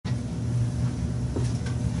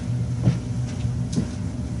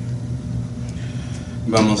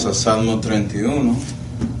Vamos a Salmo 31.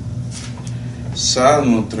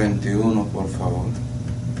 Salmo 31, por favor.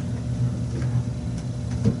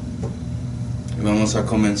 Y vamos a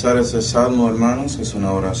comenzar ese salmo, hermanos. Es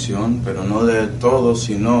una oración, pero no de todo,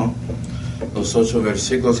 sino los 8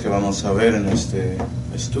 versículos que vamos a ver en este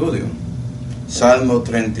estudio. Salmo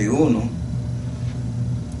 31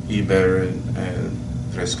 y ver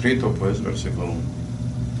prescrito, pues, versículo 1.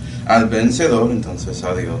 Al vencedor, entonces,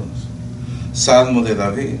 a Dios. Salmo de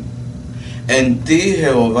David. En ti,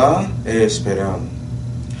 Jehová, he esperado.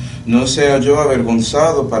 No sea yo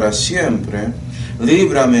avergonzado para siempre.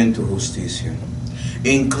 Líbrame en tu justicia.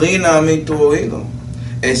 Inclina a mí tu oído.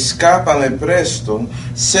 Escápame presto.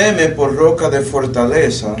 Séme por roca de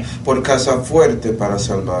fortaleza, por casa fuerte para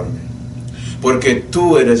salvarme. Porque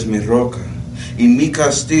tú eres mi roca y mi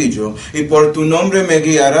castillo, y por tu nombre me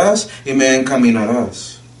guiarás y me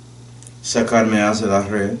encaminarás. Sacarme has de la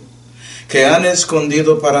red que han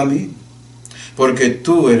escondido para mí, porque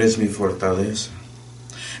tú eres mi fortaleza.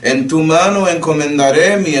 En tu mano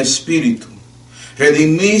encomendaré mi espíritu.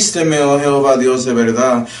 Redimísteme, oh Jehová, Dios de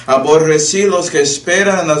verdad. Aborrecí los que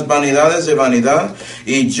esperan las vanidades de vanidad,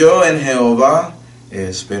 y yo en Jehová he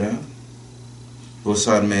esperado.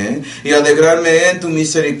 Gozarme y alegrarme en tu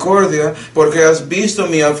misericordia, porque has visto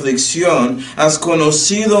mi aflicción, has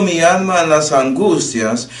conocido mi alma en las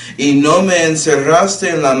angustias, y no me encerraste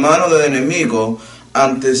en la mano del enemigo,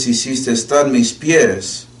 antes hiciste estar mis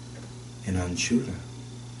pies en anchura.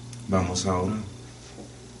 Vamos ahora.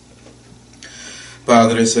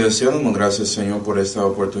 Padre celestial, damos gracias, Señor, por esta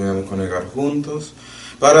oportunidad de congregar juntos,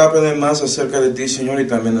 para aprender más acerca de ti, Señor, y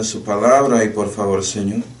también de su palabra. Y por favor,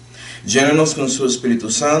 Señor, llénanos con su Espíritu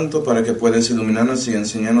Santo para que puedas iluminarnos y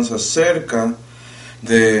enseñarnos acerca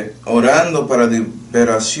de orando para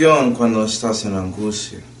liberación cuando estás en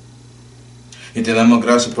angustia. Y te damos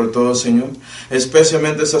gracias por todo, Señor,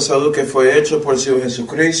 especialmente esa salud que fue hecha por el Señor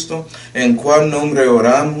Jesucristo, en cual nombre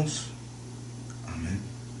oramos. Amén.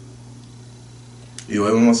 Y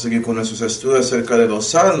hoy vamos a seguir con nuestros estudios acerca de los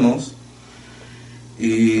salmos.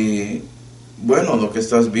 Y bueno, lo que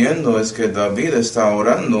estás viendo es que David está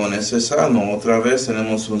orando en ese salmo. Otra vez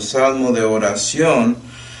tenemos un salmo de oración,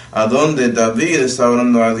 a donde David está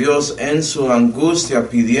orando a Dios en su angustia,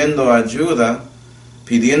 pidiendo ayuda,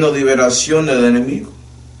 pidiendo liberación del enemigo.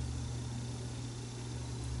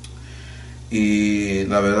 Y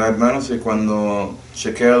la verdad, hermanos, que cuando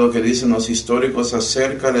chequea lo que dicen los históricos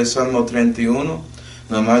acerca del Salmo 31,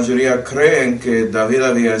 la mayoría creen que David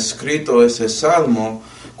había escrito ese salmo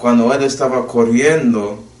cuando él estaba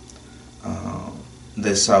corriendo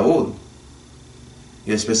de Saúl.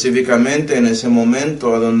 Y específicamente en ese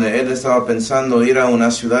momento donde él estaba pensando ir a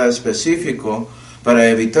una ciudad específica para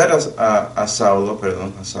evitar a Saulo.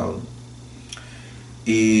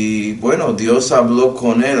 Y bueno, Dios habló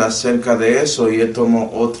con él acerca de eso y él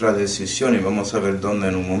tomó otra decisión, y vamos a ver dónde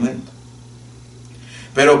en un momento.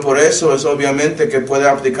 Pero por eso es obviamente que puede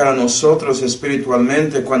aplicar a nosotros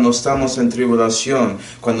espiritualmente cuando estamos en tribulación,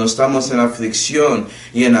 cuando estamos en aflicción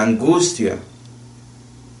y en angustia.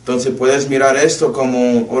 Entonces puedes mirar esto como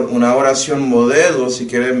una oración modelo, si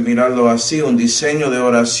quieres mirarlo así, un diseño de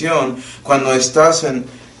oración cuando estás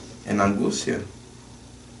en angustia,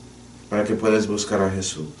 para que puedas buscar a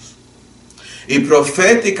Jesús. Y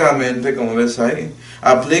proféticamente, como ves ahí,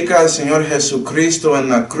 aplica al Señor Jesucristo en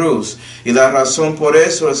la cruz. Y la razón por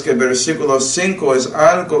eso es que el versículo 5 es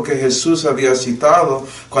algo que Jesús había citado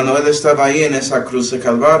cuando Él estaba ahí en esa cruz de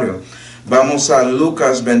Calvario. Vamos a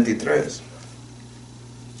Lucas 23.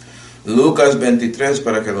 Lucas 23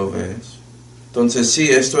 para que lo veas. Entonces sí,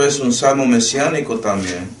 esto es un salmo mesiánico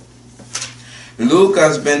también.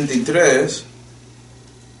 Lucas 23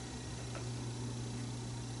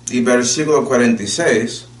 y versículo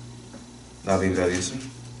 46, la Biblia dice: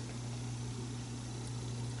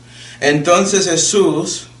 Entonces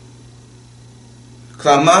Jesús,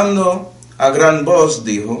 clamando a gran voz,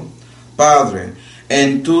 dijo: Padre,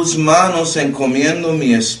 en tus manos encomiendo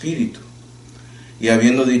mi espíritu. Y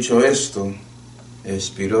habiendo dicho esto,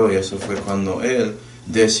 expiró, y eso fue cuando él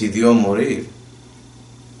decidió morir.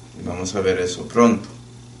 Y vamos a ver eso pronto.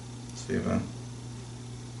 ¿Sí, va?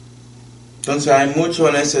 Entonces hay mucho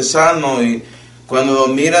en ese salmo, y cuando lo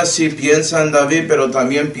miras sí piensa en David, pero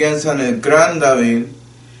también piensa en el gran David,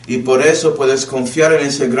 y por eso puedes confiar en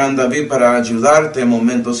ese gran David para ayudarte en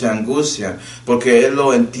momentos de angustia, porque él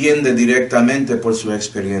lo entiende directamente por su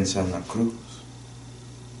experiencia en la cruz.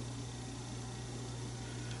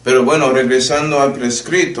 Pero bueno, regresando al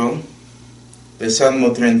prescrito del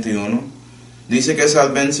Salmo 31, dice que es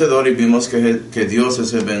al vencedor, y vimos que Dios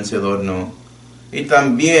es el vencedor, no. Y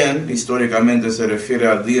también, históricamente, se refiere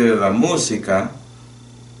al líder de la música,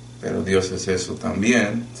 pero Dios es eso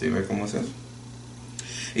también. ¿Sí ve cómo es eso?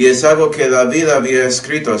 Y es algo que David había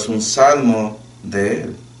escrito, es un salmo de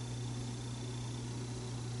él.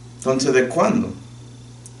 Entonces, ¿de cuándo?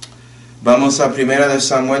 Vamos a 1 de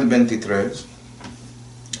Samuel 23.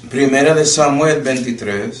 1 de Samuel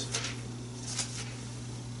 23.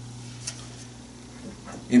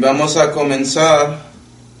 Y vamos a comenzar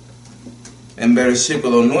en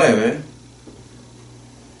versículo 9.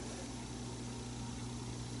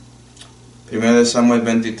 1 de Samuel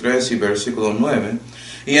 23 y versículo 9.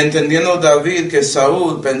 Y entendiendo David que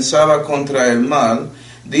Saúl pensaba contra el mal,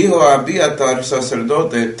 dijo a Abiatar,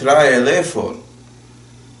 sacerdote, trae el éfod.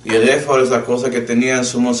 Y el éfod es la cosa que tenía el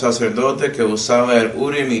sumo sacerdote, que usaba el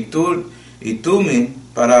Urim y Tumim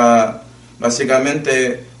para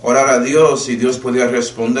básicamente orar a Dios, y Dios podía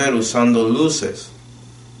responder usando luces.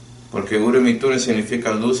 Porque Urim y Tumim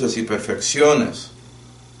significan luces y perfecciones.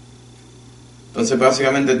 Entonces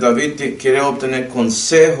básicamente David quiere obtener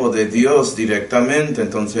consejo de Dios directamente,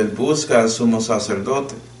 entonces él busca al sumo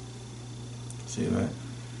sacerdote. ¿Sí, ve?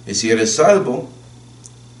 Y si eres salvo,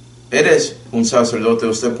 eres un sacerdote,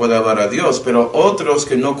 usted puede hablar a Dios, pero otros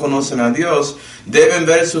que no conocen a Dios deben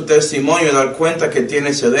ver su testimonio y dar cuenta que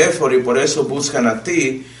tienes el éfod, y por eso buscan a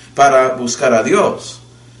ti para buscar a Dios.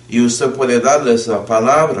 Y usted puede darles la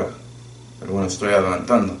palabra. Pero bueno, estoy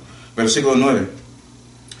adelantando. Versículo 9.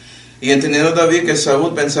 Y entendiendo David que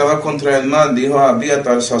Saúl pensaba contra el mal, dijo a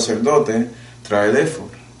Abiatar sacerdote, trae el éfod.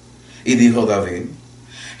 Y dijo David,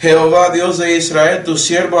 Jehová Dios de Israel, tu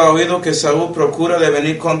siervo ha oído que Saúl procura de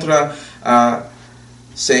venir contra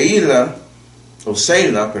Seila,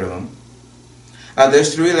 a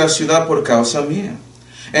destruir la ciudad por causa mía.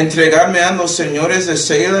 ¿Entregarme han los señores de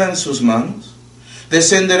Seila en sus manos?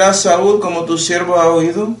 ¿Descenderá Saúl como tu siervo ha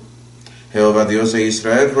oído? Jehová Dios de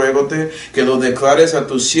Israel, ruégote que lo declares a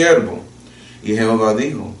tu siervo. Y Jehová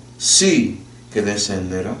dijo, sí, que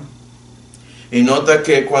descenderá. Y nota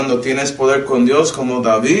que cuando tienes poder con Dios como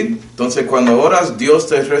David, entonces cuando oras, Dios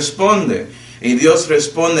te responde. Y Dios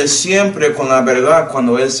responde siempre con la verdad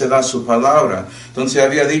cuando Él se da su palabra. Entonces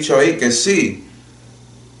había dicho ahí que sí.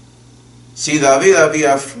 Si David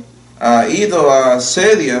había ido a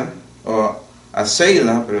Seila,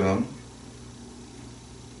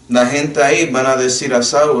 la gente ahí van a decir a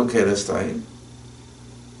Saúl que él está ahí.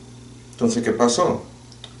 Entonces, ¿qué pasó?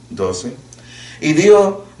 12. Y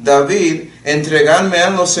dijo David, entregadme a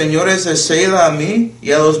los señores de Seila a mí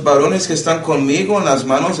y a los varones que están conmigo en las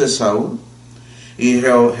manos de Saúl. Y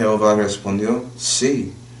Jehová respondió,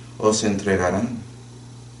 sí, os entregarán.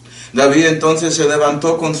 David entonces se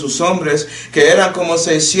levantó con sus hombres, que eran como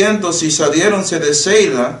 600, y saliéronse de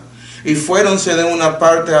Seila, y fuéronse de una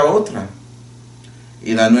parte a otra.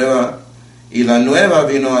 Y la nueva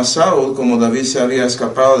vino a Saúl, como David se había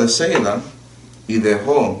escapado de Seila, y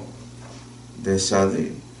dejó de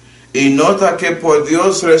salir. Y nota que por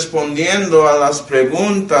Dios respondiendo a las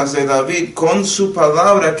preguntas de David con su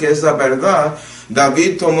palabra, que es la verdad,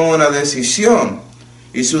 David tomó una decisión.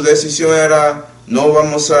 Y su decisión era, no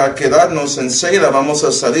vamos a quedarnos en Seila, vamos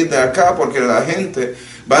a salir de acá, porque la gente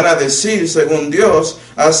van a decir, según Dios,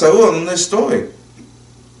 a Saúl, ¿dónde estoy?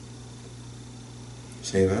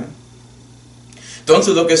 ¿Sí, verdad?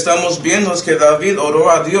 Entonces lo que estamos viendo es que David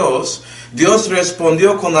oró a Dios, Dios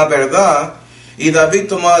respondió con la verdad, y David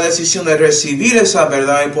tomó la decisión de recibir esa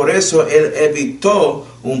verdad, y por eso él evitó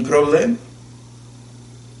un problema.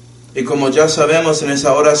 Y como ya sabemos en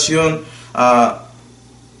esa oración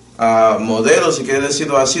modelo, si quiere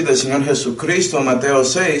decirlo así, del Señor Jesucristo, Mateo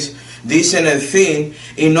 6, dice en el fin,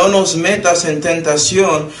 y no nos metas en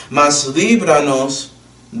tentación, mas líbranos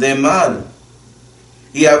de mal.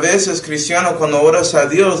 Y a veces, cristiano, cuando oras a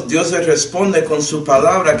Dios, Dios le responde con su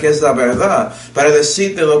palabra, que es la verdad, para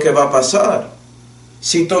decirte lo que va a pasar.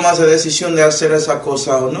 Si tomas la decisión de hacer esa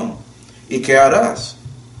cosa o no. ¿Y qué harás?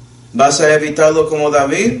 ¿Vas a evitarlo como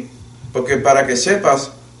David? Porque para que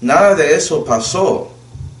sepas, nada de eso pasó.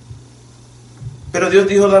 Pero Dios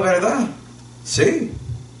dijo la verdad. Sí.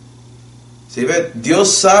 ¿Sí ve?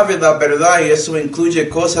 Dios sabe la verdad, y eso incluye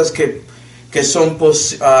cosas que son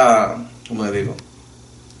 ¿cómo le digo?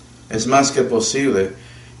 Es más que posible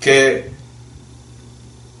que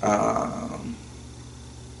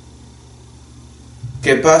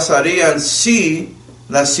pasarían si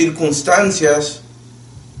las circunstancias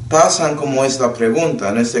pasan como es la pregunta.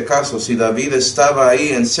 En este caso, si David estaba ahí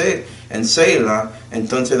en Seila,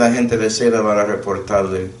 entonces la gente de Seila va a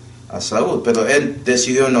reportarle a Saúl. Pero él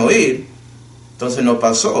decidió no ir, entonces no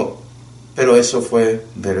pasó. Pero eso fue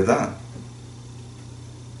verdad.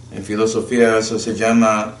 En filosofía eso se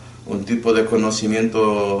llama un tipo de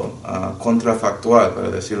conocimiento contrafactual, para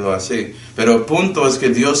decirlo así. Pero el punto es que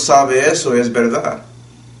Dios sabe eso, es verdad.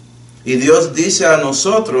 Y Dios dice a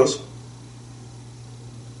nosotros,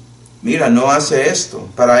 mira, no hace esto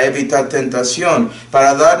para evitar tentación,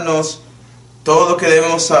 para darnos todo lo que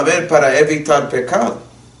debemos saber para evitar pecado.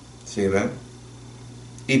 ¿Sí ven?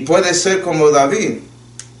 Y puede ser como David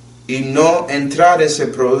y no entrar en ese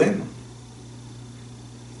problema.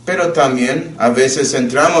 Pero también a veces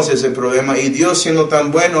entramos en ese problema y Dios, siendo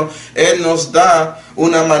tan bueno, Él nos da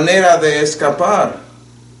una manera de escapar.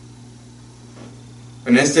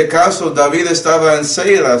 En este caso, David estaba en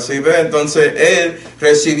Seila, ¿sí ve? Entonces él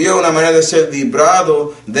recibió una manera de ser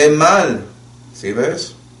librado de mal, ¿sí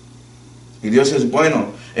ves? Y Dios es bueno.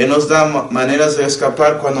 Él nos da maneras de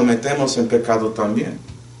escapar cuando metemos en pecado también.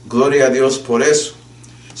 Gloria a Dios por eso.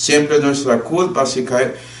 Siempre es nuestra culpa si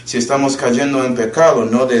estamos cayendo en pecado,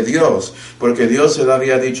 no de Dios, porque Dios se le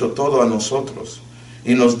había dicho todo a nosotros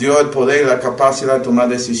y nos dio el poder y la capacidad de tomar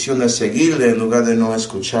decisión de seguirle en lugar de no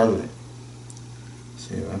escucharle.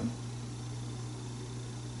 ¿Sí, ¿verdad?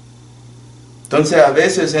 Entonces a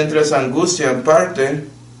veces entra esa angustia en parte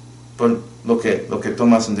por lo que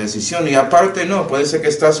tomas en decisión, y aparte no, puede ser que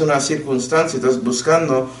estás en una circunstancia, estás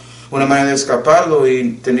buscando una manera de escaparlo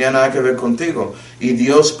y tenía nada que ver contigo, y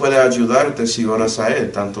Dios puede ayudarte si oras a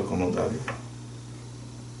Él, tanto como David.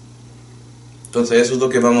 Entonces eso es lo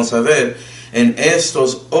que vamos a ver en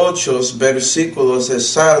estos 8 versículos de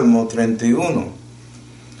Salmo 31.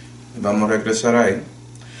 Vamos a regresar ahí.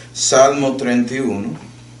 Salmo 31.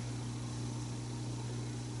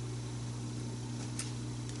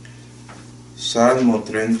 Salmo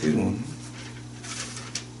 31.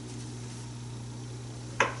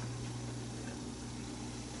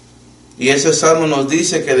 Y ese salmo nos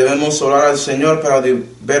dice que debemos orar al Señor para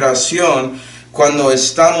liberación cuando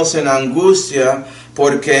estamos en angustia,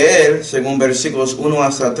 porque Él, según versículos 1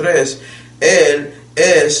 hasta 3, Él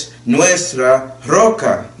es nuestra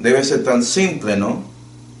roca. Debe ser tan simple, ¿no?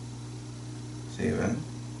 Sí, ¿ven?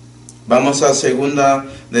 Vamos a 2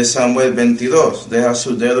 de Samuel 22. Deja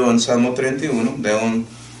su dedo en Salmo 31. De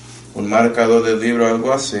un marcador del libro,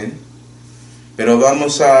 algo así. Pero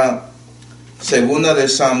vamos a 2 de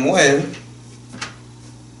Samuel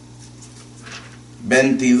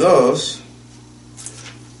 22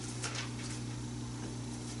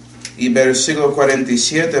 y versículo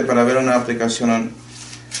 47 para ver una aplicación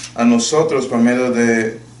a nosotros por medio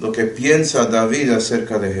de lo que piensa David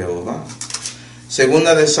acerca de Jehová.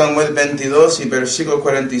 2 de Samuel 22 y versículo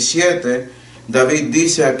 47, David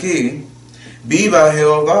dice aquí: viva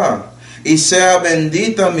Jehová y sea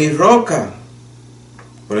bendita mi roca.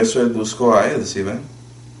 Por eso él buscó a Él, ¿sí ven?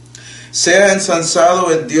 Sea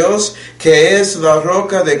ensalzado el Dios que es la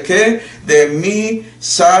roca de ¿qué? De mi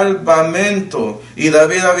salvamento. Y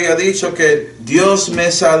David había dicho que Dios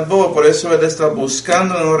me salvó, por eso él está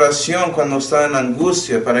buscando en oración cuando está en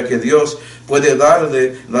angustia, para que Dios pueda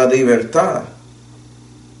darle la libertad.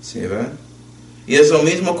 ¿Sí ven? Y es lo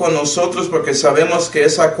mismo con nosotros, porque sabemos que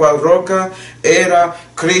esa cual roca era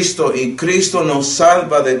Cristo, y Cristo nos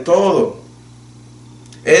salva de todo.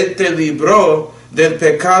 Él te libró del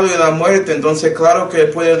pecado y la muerte, entonces claro que Él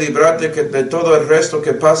puede librarte de todo el resto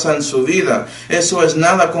que pasa en su vida. Eso es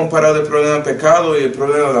nada comparado al problema del pecado y el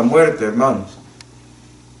problema de la muerte, hermanos.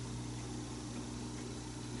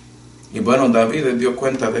 Y bueno, David le dio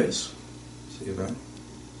cuenta de eso. ¿Sí, verdad?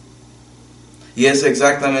 Y es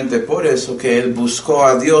exactamente por eso que él buscó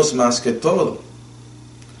a Dios más que todo.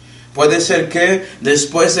 Puede ser que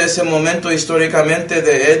después de ese momento históricamente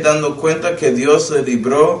de él dando cuenta que Dios le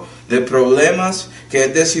libró de problemas, que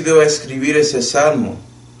él decidió escribir ese salmo,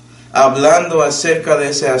 hablando acerca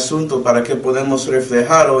de ese asunto para que podamos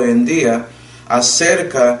reflejar hoy en día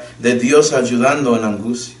acerca de Dios ayudando en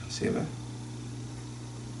angustia. ¿Sí, ¿verdad?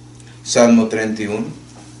 Salmo 31.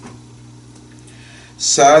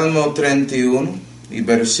 Salmo 31 y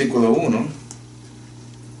versículo 1.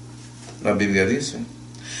 La Biblia dice: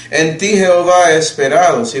 en ti Jehová he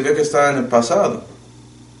esperado. Si ve que está en el pasado,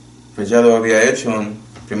 pues ya lo había hecho en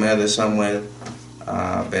 1 de Samuel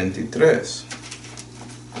 23.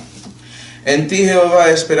 En ti Jehová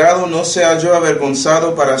he esperado, no sea yo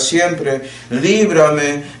avergonzado para siempre.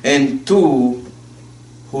 Líbrame en tu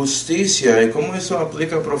justicia. ¿Y cómo eso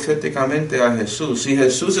aplica proféticamente a Jesús? Si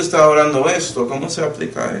Jesús está orando esto, ¿cómo se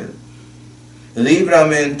aplica a Él?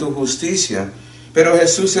 Líbrame en tu justicia. Pero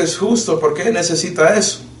Jesús es justo, ¿por qué necesita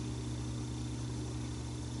eso?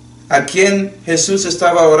 ¿A quién Jesús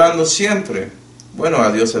estaba orando siempre? Bueno, a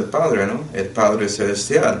Dios el Padre, ¿no? El Padre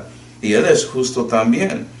Celestial. Y Él es justo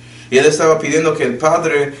también. Y Él estaba pidiendo que el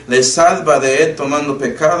Padre le salva de Él tomando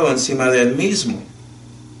pecado encima de Él mismo.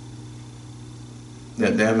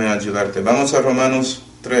 Déjame ayudarte. Vamos a Romanos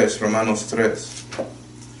 3.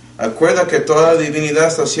 Acuerda que toda la divinidad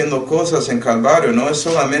está haciendo cosas en Calvario, no es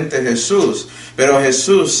solamente Jesús, pero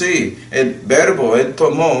Jesús sí, el verbo, Él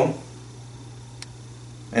tomó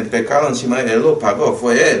el pecado encima de Él, lo pagó,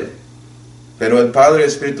 fue Él. Pero el Padre y el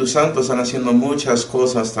Espíritu Santo están haciendo muchas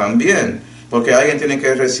cosas también, porque alguien tiene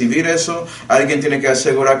que recibir eso, alguien tiene que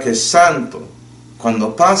asegurar que es santo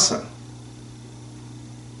cuando pasa,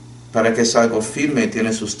 para que es algo firme y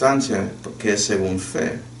tiene sustancia, que es según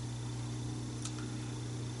fe.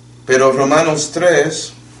 Pero Romanos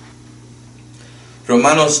 3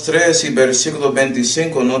 y versículo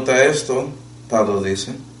 25, nota esto, Pablo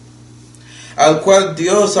dice: al cual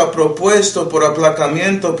Dios ha propuesto por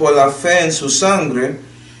aplacamiento por la fe en su sangre.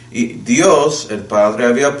 Y Dios, el Padre,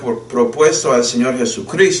 había propuesto al Señor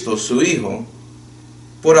Jesucristo, su Hijo,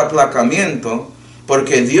 por aplacamiento,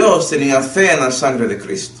 porque Dios tenía fe en la sangre de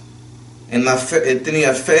Cristo. Él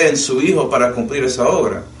tenía fe en su Hijo para cumplir esa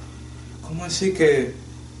obra. ¿Cómo así que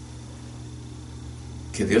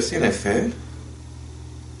Dios tiene fe?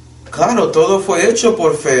 Claro, todo fue hecho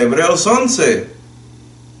por fe. Hebreos 11.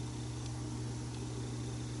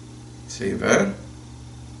 Sí, ¿ver?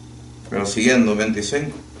 Pero siguiendo,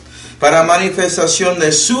 25. Para manifestación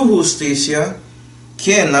de su justicia.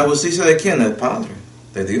 ¿Quién? ¿La justicia de quién? El Padre,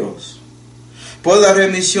 de Dios. Por la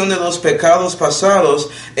remisión de los pecados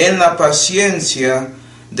pasados en la paciencia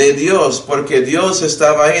de Dios, porque Dios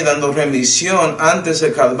estaba ahí dando remisión antes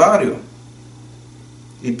del Calvario.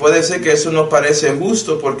 Y puede ser que eso no parece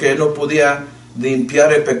justo, porque Él no podía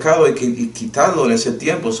limpiar el pecado y quitarlo en ese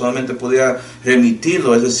tiempo, solamente podía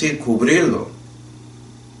remitirlo, es decir, cubrirlo.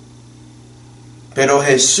 Pero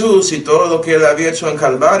Jesús y todo lo que Él había hecho en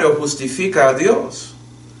Calvario justifica a Dios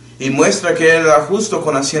y muestra que Él era justo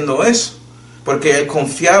con haciendo eso, porque Él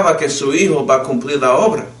confiaba que su Hijo va a cumplir la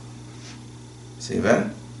obra. ¿Sí ve?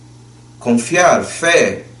 Confiar,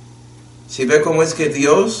 fe. ¿Sí ve cómo es que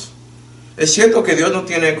Dios? Es cierto que Dios no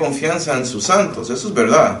tiene confianza en sus santos, eso es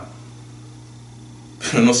verdad.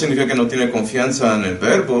 Pero no significa que no tiene confianza en el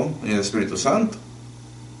Verbo y en el Espíritu Santo.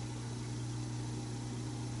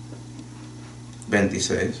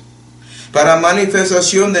 26. Para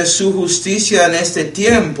manifestación de su justicia en este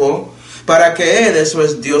tiempo, para que Él, eso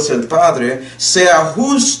es Dios el Padre, sea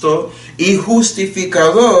justo y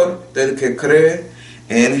justificador del que cree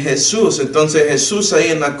en Jesús. Entonces Jesús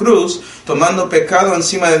ahí en la cruz, tomando pecado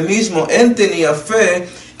encima del mismo, Él tenía fe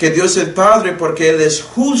que Dios el Padre, porque Él es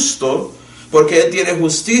justo, porque Él tiene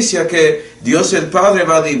justicia, que Dios el Padre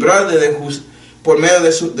va a librarle por medio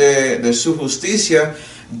de su justicia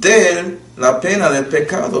de la pena del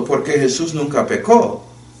pecado, porque Jesús nunca pecó.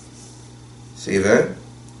 ¿Sí ve?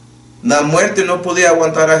 La muerte no podía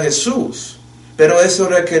aguantar a Jesús, pero eso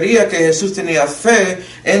requería que Jesús tenía fe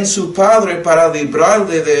en su Padre para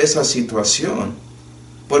librarle de esa situación,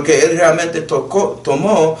 porque Él realmente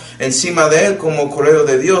tomó encima de Él como Cordero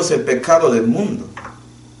de Dios el pecado del mundo.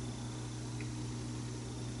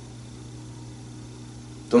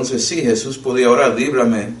 Entonces sí, Jesús podía orar: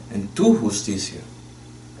 líbrame en tu justicia.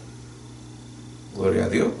 Gloria a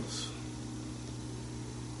Dios.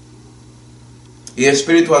 Y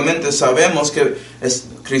espiritualmente sabemos que es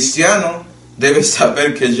cristiano, debe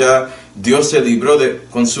saber que ya Dios se libró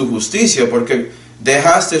con su justicia, porque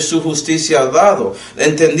dejaste su justicia al lado.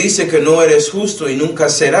 Entendiste que no eres justo y nunca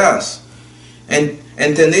serás.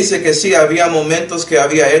 Entendiste que sí, había momentos que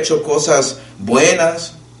había hecho cosas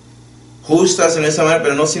buenas, justas en esa manera,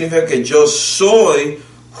 pero no significa que yo soy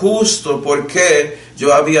justo porque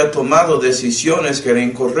yo había tomado decisiones que eran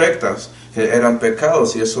incorrectas, que eran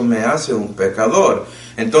pecados, y eso me hace un pecador.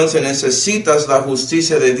 Entonces necesitas la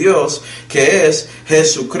justicia de Dios, que es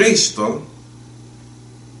Jesucristo,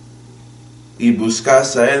 y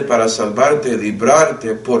buscas a Él para salvarte,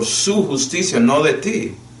 librarte por su justicia, no de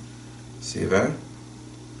ti. ¿Sí ve?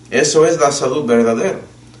 Eso es la salud verdadera.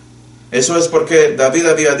 Eso es porque David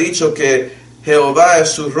había dicho que Jehová es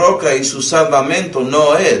su roca y su salvamento,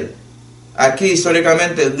 no Él. Aquí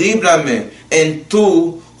históricamente, líbrame en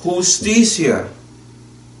tu justicia.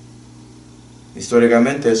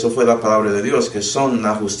 Históricamente eso fue la palabra de Dios, que son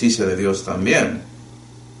la justicia de Dios también,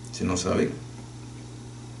 si no sabía.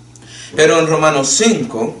 Pero en Romanos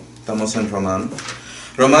 5, estamos en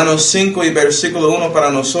Romanos 5 y versículo 1,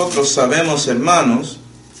 para nosotros sabemos, hermanos,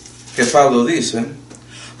 que Pablo dice: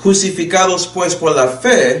 justificados pues por la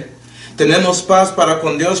fe, tenemos paz para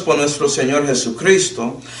con Dios por nuestro Señor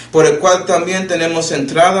Jesucristo, por el cual también tenemos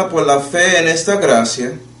entrada por la fe en esta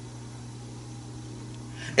gracia,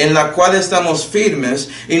 en la cual estamos firmes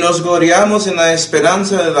y nos gloriamos en la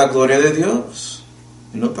esperanza de la gloria de Dios.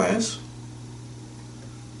 ¿Y nota eso?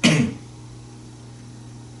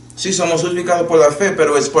 Sí, somos justificados por la fe,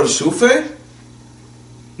 pero ¿es por su fe?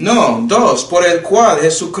 No. 2, por el cual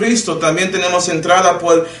Jesucristo también tenemos entrada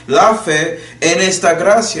por la fe en esta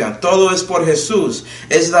gracia. Todo es por Jesús.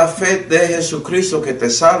 Es la fe de Jesucristo que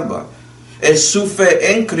te salva. Es su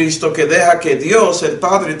fe en Cristo que deja que Dios, el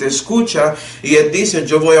Padre, te escucha y Él dice,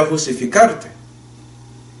 yo voy a justificarte.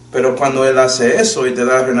 Pero cuando Él hace eso y te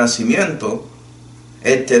da el renacimiento,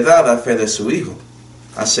 Él te da la fe de su Hijo,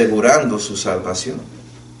 asegurando su salvación.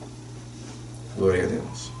 Gloria a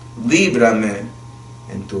Dios. Líbrame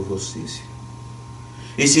en tu justicia.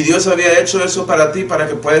 Y si Dios había hecho eso para ti, para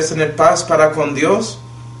que puedas tener paz para con Dios,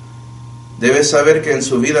 debes saber que en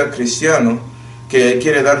su vida cristiano, que Él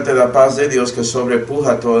quiere darte la paz de Dios que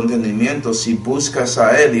sobrepuja todo entendimiento si buscas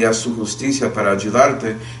a Él y a su justicia para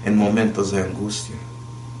ayudarte en momentos de angustia.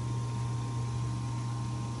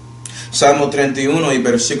 Salmo 31 y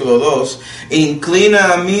versículo 2,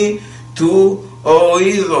 inclina a mí tu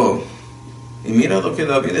oído. Y mira lo que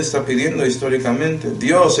David está pidiendo históricamente.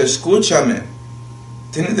 Dios, escúchame.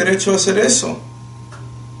 ¿Tiene derecho a hacer eso?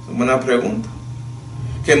 Es una buena pregunta.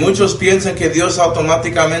 Que muchos piensan que Dios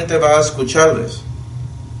automáticamente va a escucharles.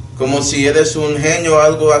 Como si Él es un genio,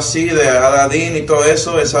 algo así de Aladín y todo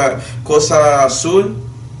eso, esa cosa azul.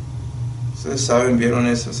 Ustedes saben, vieron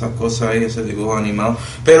esa cosa ahí, ese dibujo animado.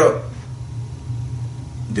 Pero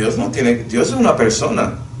Dios es una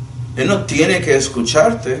persona. Él no tiene que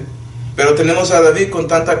escucharte. Pero tenemos a David con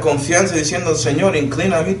tanta confianza diciendo, Señor,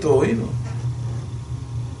 inclina a mí tu oído.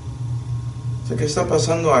 ¿Qué está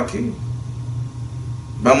pasando aquí?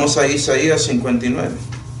 Vamos a Isaías 59.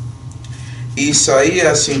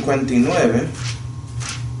 Isaías 59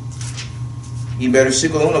 y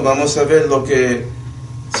versículo 1, vamos a ver lo que,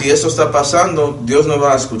 si esto está pasando, Dios no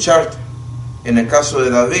va a escucharte. En el caso de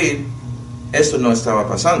David, esto no estaba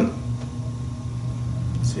pasando.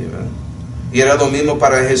 ¿Sí, verdad? Y era lo mismo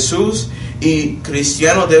para Jesús, y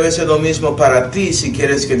cristiano debe ser lo mismo para ti si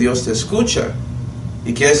quieres que Dios te escuche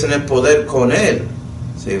y quieres tener poder con Él.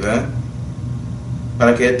 ¿Sí, verdad?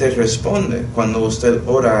 Para que Él te responde cuando usted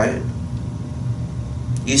ora a Él.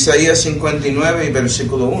 Isaías 59 y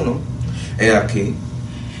versículo 1. He aquí,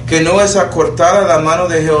 que no es acortada la mano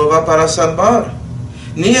de Jehová para salvar,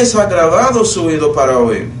 ni es agravado su oído para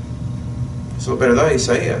oír. Eso es verdad,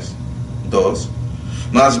 Isaías. 2.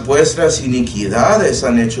 Mas vuestras iniquidades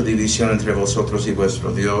han hecho división entre vosotros y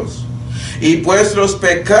vuestro Dios, y vuestros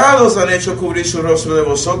pecados han hecho cubrir su rostro de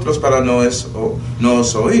vosotros para no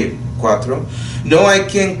os oír. 4. No hay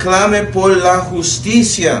quien clame por la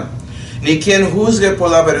justicia, ni quien juzgue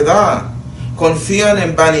por la verdad. Confían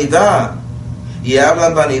en vanidad y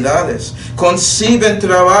hablan vanidades. Conciben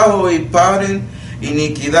trabajo y paren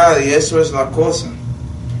iniquidad. Y eso es la cosa.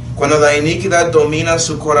 Cuando la iniquidad domina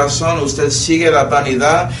su corazón, usted sigue la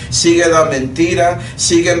vanidad, sigue la mentira,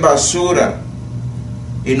 sigue en basura.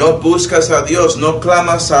 Y no buscas a Dios, no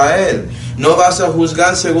clamas a Él. No vas a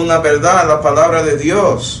juzgar según la verdad, la palabra de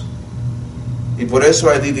Dios. Y por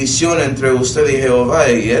eso hay división entre usted y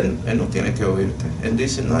Jehová, y Él no tiene que oírte. Él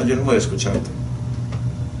dice, no, yo no voy a escucharte.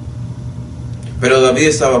 Pero David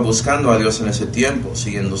estaba buscando a Dios en ese tiempo,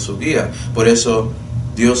 siguiendo su guía. Por eso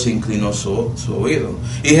Dios inclinó su oído.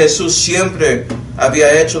 Y Jesús siempre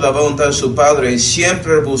había hecho la voluntad de su Padre y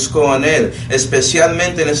siempre buscó en Él,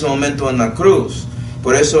 especialmente en ese momento en la cruz.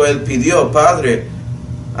 Por eso Él pidió, Padre,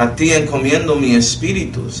 a ti encomiendo mi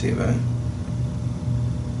espíritu, ¿sí, ve?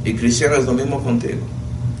 Y cristiano, es lo mismo contigo.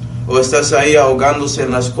 O estás ahí ahogándose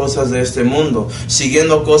en las cosas de este mundo,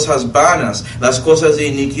 siguiendo cosas vanas, las cosas de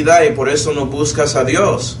iniquidad, y por eso no buscas a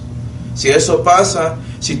Dios. Si eso pasa,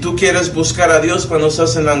 si tú quieres buscar a Dios cuando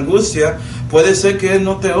estás en la angustia, puede ser que Él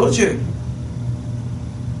no te oye.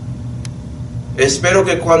 Espero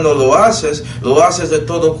que cuando lo haces de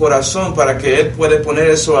todo corazón, para que Él puede poner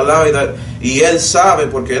eso al lado y Él sabe,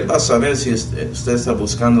 porque Él va a saber si usted está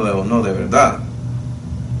buscándole o no de verdad.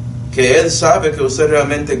 Que Él sabe que usted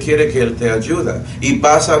realmente quiere que Él te ayude y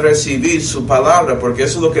vas a recibir su palabra, porque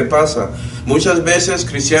eso es lo que pasa. Muchas veces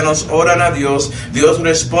cristianos oran a Dios, Dios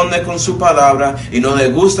responde con su palabra y no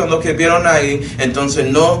les gusta lo que vieron ahí, entonces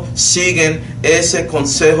no siguen ese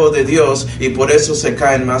consejo de Dios y por eso se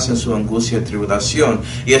caen más en su angustia y tribulación.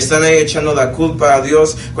 Y están ahí echando la culpa a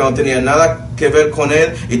Dios cuando tenía nada que ver con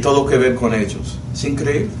Él y todo que ver con ellos. Es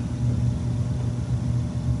increíble.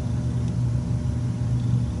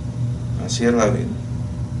 Así es la vida.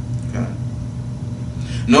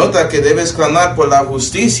 Nota que debes clamar por la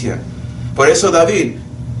justicia. Por eso David,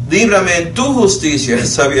 líbrame en tu justicia. Él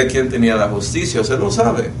sabía quién tenía la justicia, usted lo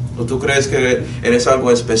sabe. ¿O tú crees que eres algo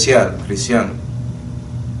especial, cristiano?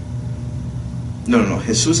 No,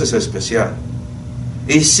 Jesús es especial.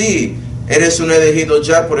 Y sí, Eres un elegido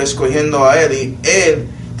ya por escogiendo a Él, y Él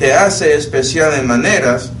te hace especial en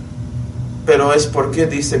maneras, pero es porque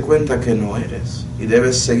diste cuenta que no eres, y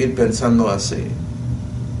debes seguir pensando así,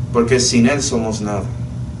 porque sin Él somos nada.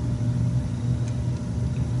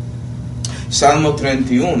 Salmo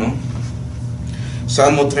 31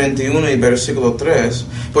 y versículo 3.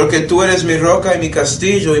 Porque tú eres mi roca y mi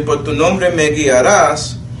castillo, y por tu nombre me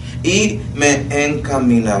guiarás y me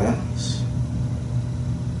encaminarás.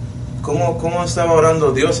 ¿Cómo estaba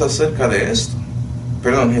orando Dios acerca de esto?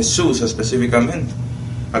 Perdón, Jesús específicamente.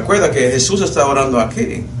 Acuerda que Jesús está orando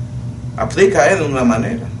aquí. Aplica a Él de una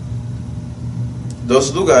manera.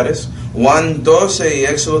 Dos lugares, Juan 12 y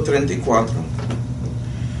Éxodo 34.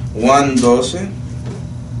 Juan 12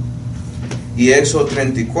 y Éxodo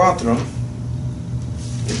 34.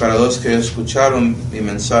 Y para los que escucharon mi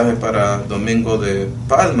mensaje para Domingo de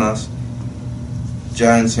Palmas,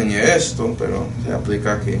 ya enseñé esto, pero se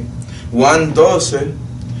aplica aquí. Juan 12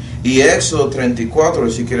 y Éxodo 34,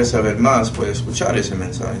 y si quieres saber más, puedes escuchar ese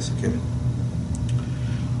mensaje si quieres.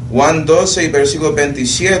 Juan 12 y versículo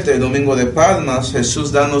 27, el Domingo de Palmas,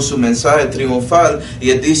 Jesús dando su mensaje triunfal, y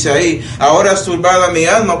Él dice ahí: ahora es turbada mi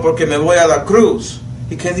alma porque me voy a la cruz.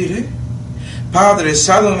 ¿Y qué diré? Padre,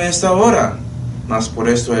 sálvame a esta hora. Mas por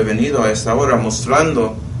esto he venido a esta hora,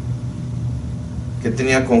 mostrando que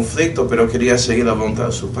tenía conflicto, pero quería seguir la voluntad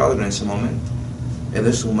de su Padre en ese momento. Él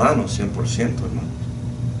es humano 100%, hermano.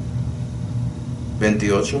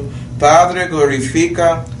 28. Padre,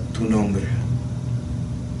 glorifica tu nombre.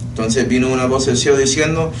 Entonces vino una voz del cielo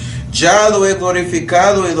diciendo: ya lo he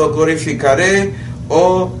glorificado y lo glorificaré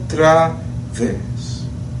otra vez.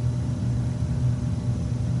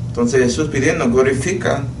 Entonces Jesús pidiendo: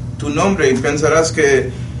 glorifica tu nombre, y pensarás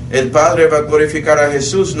que el Padre va a glorificar a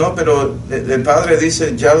Jesús. No, pero el Padre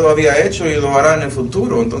dice: ya lo había hecho y lo hará en el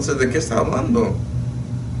futuro. Entonces, ¿de qué está hablando?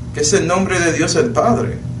 ¿Qué es el nombre de Dios el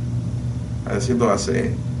Padre? A decirlo así.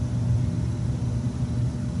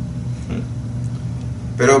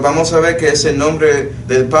 Pero vamos a ver que ese nombre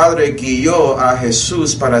del Padre guió a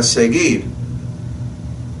Jesús para seguir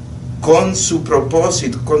con su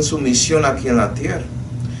propósito, con su misión aquí en la tierra.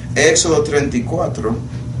 Éxodo 34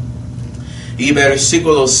 y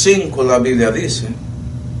versículo 5, la Biblia dice: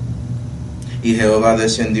 y Jehová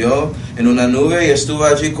descendió en una nube y estuvo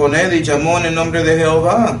allí con él, y llamó en el nombre de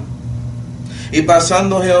Jehová. Y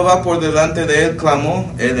pasando Jehová por delante de él,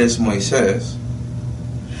 clamó: él es Moisés.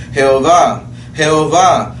 Jehová,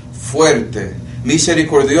 Jehová, fuerte,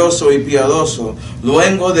 misericordioso y piadoso,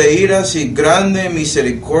 luengo de iras y grande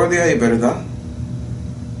misericordia y verdad.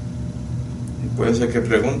 Y puede ser que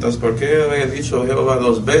preguntas: ¿por qué he dicho Jehová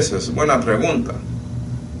 2 veces? Buena pregunta.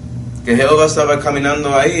 Que Jehová estaba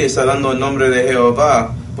caminando ahí y está dando el nombre de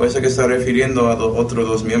Jehová. Puede ser que está refiriendo a otros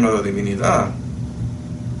 2 miembros de la divinidad.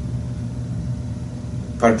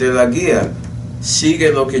 Parte de la guía: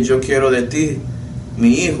 sigue lo que yo quiero de ti,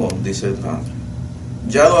 mi hijo, dice el Padre.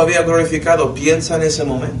 Ya lo había glorificado, piensa en ese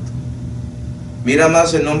momento. Mira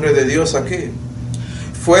más el nombre de Dios aquí.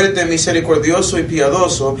 Fuerte, misericordioso y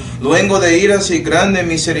piadoso, luengo de iras y grande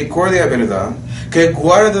misericordia, verdad, que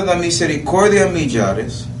guarda la misericordia a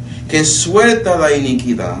millares, que suelta la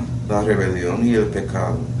iniquidad, la rebelión y el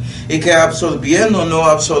pecado, y que absolviendo no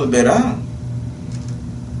absolverá,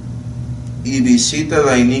 y visita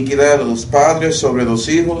la iniquidad de los padres sobre los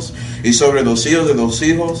hijos, y sobre los hijos de los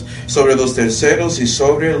hijos, sobre los terceros y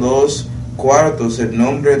sobre los cuartos. El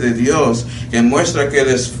nombre de Dios, que muestra que Él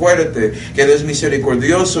es fuerte, que Él es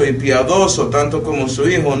misericordioso y piadoso, tanto como su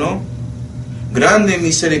Hijo, ¿no? Grande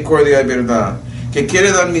misericordia y verdad, que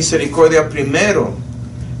quiere dar misericordia primero,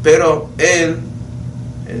 pero Él,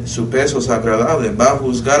 su peso es agradable, va a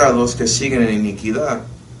juzgar a los que siguen en iniquidad.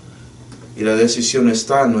 Y la decisión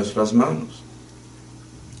está en nuestras manos.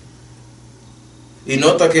 Y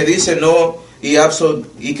nota que dice no,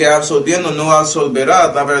 y que absolviendo no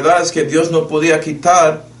absolverá. La verdad es que Dios no podía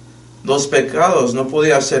quitar los pecados, no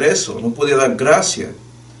podía hacer eso, no podía dar gracia.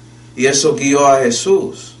 Y eso guió a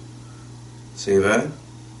Jesús. ¿Sí ve?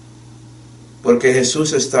 Porque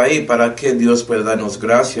Jesús está ahí para que Dios pueda darnos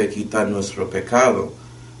gracia y quitar nuestro pecado,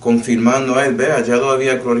 confirmando a Él: vea, ya lo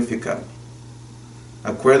había glorificado.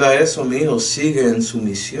 Acuerda eso, mi hijo, sigue en su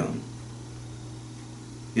misión.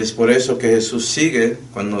 Y es por eso que Jesús sigue,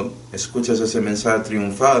 cuando escuchas ese mensaje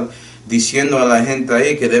triunfal, diciendo a la gente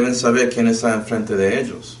ahí que deben saber quién está enfrente de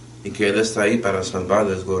ellos, y que Él está ahí para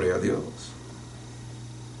salvarles, gloria a Dios.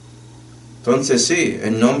 Entonces sí,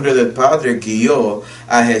 el nombre del Padre guió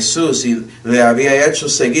a Jesús y le había hecho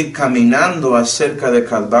seguir caminando acerca del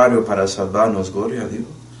Calvario para salvarnos, gloria a Dios.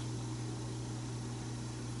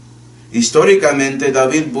 Históricamente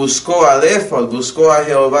David buscó al éfod, buscó a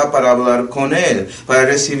Jehová para hablar con él, para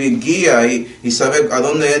recibir guía y saber a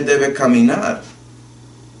dónde él debe caminar.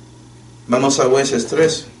 Vamos a Jueces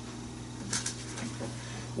 13.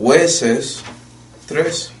 Jueces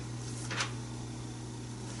 13.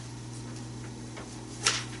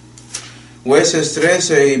 Jueces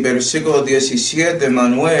 13 y versículo 17,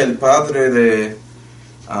 Manuel, padre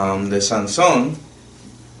de Sansón,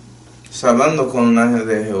 está hablando con un ángel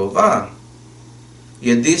de Jehová. Y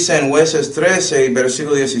él dice en Jueces 13 y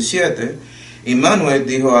versículo 17, y Manuel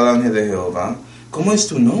dijo al ángel de Jehová, ¿cómo es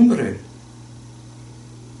tu nombre?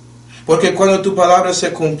 Porque cuando tu palabra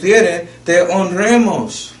se cumpliere, te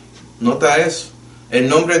honremos. Nota eso. El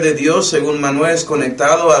nombre de Dios, según Manuel, es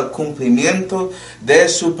conectado al cumplimiento de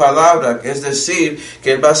su palabra. Es decir,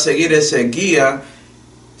 que él va a seguir ese guía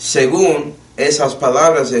según esas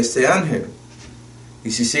palabras de este ángel.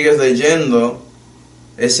 Y si sigues leyendo,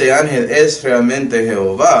 ese ángel es realmente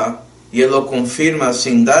Jehová. Y él lo confirma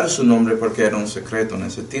sin dar su nombre porque era un secreto en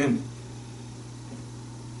ese tiempo.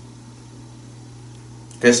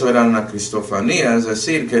 Eso era una cristofanía, es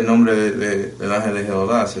decir, que el nombre del ángel de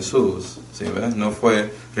Jehová es Jesús. ¿Sí, ves? No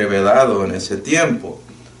fue revelado en ese tiempo.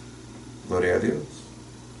 Gloria a Dios.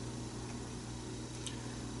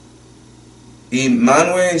 Y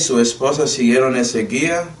Manuel y su esposa siguieron ese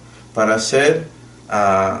guía para hacer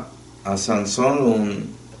a Sansón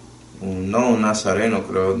no un nazareno,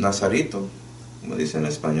 creo, nazarito. ¿Cómo dice en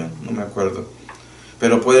español? No me acuerdo.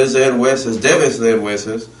 Pero puedes leer Jueces, debes leer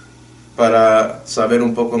Jueces, para saber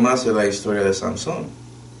un poco más de la historia de Sansón.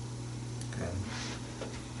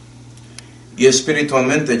 Y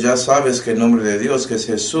espiritualmente ya sabes que el nombre de Dios, que es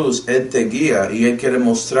Jesús, Él te guía y Él quiere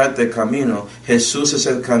mostrarte el camino. Jesús es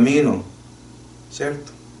el camino,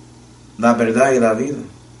 ¿cierto? La verdad y la vida.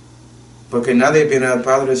 Porque nadie viene al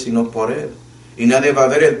Padre sino por Él. Y nadie va a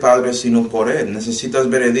ver el Padre sino por Él. Necesitas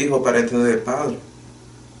ver el Hijo para entender el Padre.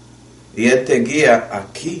 Y Él te guía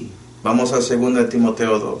aquí. Vamos a 2 de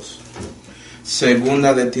Timoteo 2.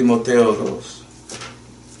 2 de Timoteo 2.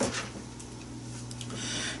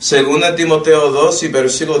 2 de Timoteo 2 y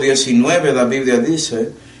versículo 19, la Biblia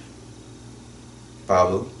dice,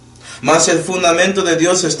 Pablo, mas el fundamento de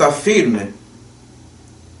Dios está firme.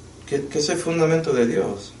 ¿Qué es el fundamento de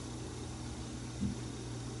Dios?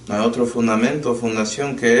 No hay otro fundamento,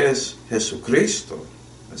 fundación que es Jesucristo,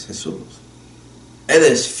 es Jesús. Él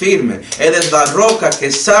es firme, Él es la roca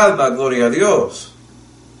que salva, gloria a Dios.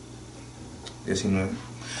 19.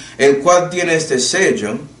 El cual tiene este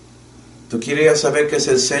sello. ¿Tú quieres saber qué es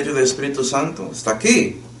el sello del Espíritu Santo? Está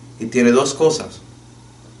aquí y tiene dos cosas.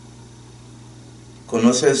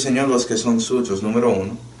 Conoce el Señor los que son suyos, número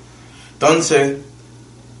 1. Entonces,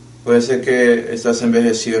 puede ser que estás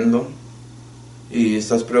envejeciendo y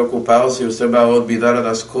estás preocupado si usted va a olvidar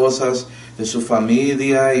las cosas de su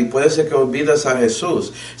familia y puede ser que olvidas a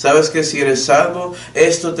Jesús. ¿Sabes que si eres salvo,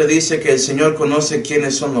 esto te dice que el Señor conoce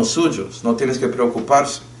quiénes son los suyos? No tienes que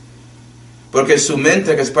preocuparse. Porque su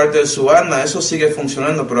mente, que es parte de su alma, eso sigue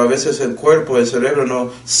funcionando, pero a veces el cuerpo, el cerebro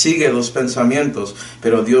no sigue los pensamientos,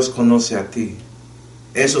 pero Dios conoce a ti.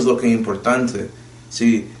 Eso es lo que es importante.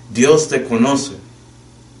 Si Dios te conoce,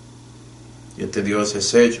 y te dio ese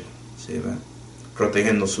sello, ¿sí, ve?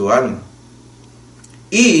 Protegiendo su alma.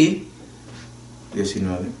 Y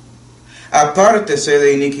 19. Apártese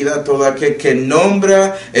de iniquidad todo aquel que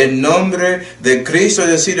nombra el nombre de Cristo, es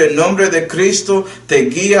decir, el nombre de Cristo te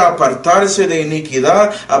guía a apartarse de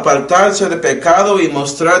iniquidad, apartarse de pecado y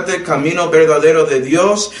mostrarte el camino verdadero de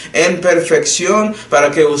Dios en perfección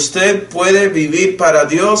para que usted pueda vivir para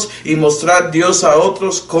Dios y mostrar Dios a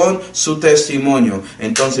otros con su testimonio.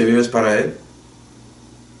 Entonces, ¿vives para Él?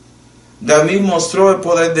 David mostró el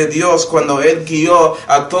poder de Dios cuando él guió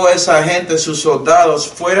a toda esa gente, sus soldados,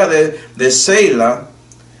 fuera de Seila,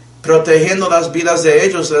 protegiendo las vidas de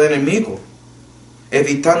ellos del enemigo,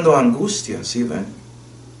 evitando angustia, ¿sí ven?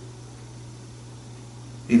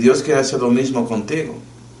 Y Dios quiere hacer lo mismo contigo.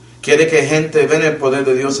 Quiere que gente vea el poder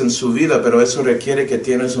de Dios en su vida, pero eso requiere que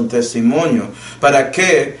tienes un testimonio. ¿Para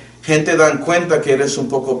qué? Gente dan cuenta que eres un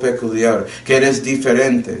poco peculiar, que eres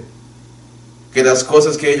diferente. Que las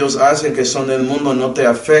cosas que ellos hacen que son del mundo no te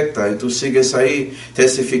afectan y tú sigues ahí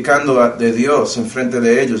testificando de Dios en frente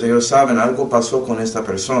de ellos. Ellos saben, algo pasó con esta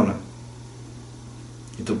persona.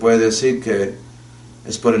 Y tú puedes decir que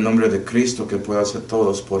es por el nombre de Cristo que puedo hacer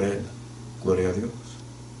todos por Él. Gloria a Dios.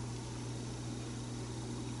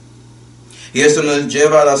 Y esto nos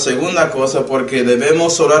lleva a la segunda cosa, porque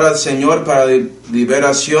debemos orar al Señor para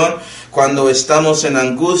liberación cuando estamos en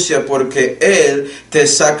angustia, porque Él te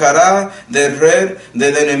sacará del red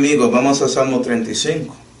del enemigo. Vamos a Salmo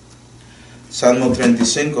 35. Salmo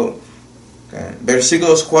 35. Okay.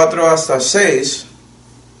 Versículos 4 hasta 6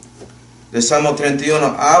 de Salmo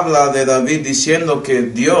 31 habla de David diciendo que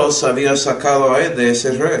Dios había sacado a él de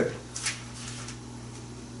ese red.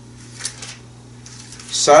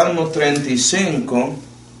 Salmo 35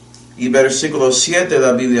 y versículo 7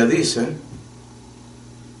 la Biblia dice: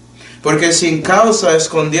 porque sin causa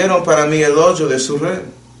escondieron para mí el hoyo de su red.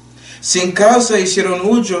 Sin causa hicieron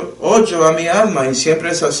hoyo a mi alma, y siempre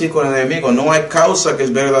es así con el enemigo. No hay causa que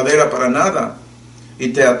es verdadera para nada, y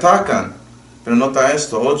te atacan. Pero nota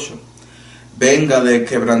esto, 8. Venga de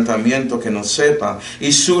quebrantamiento que no sepa,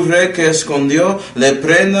 y su red que escondió le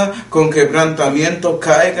prenda con quebrantamiento,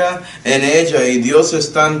 caiga en ella. Y Dios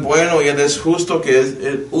es tan bueno y Él es justo que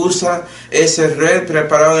Él usa ese red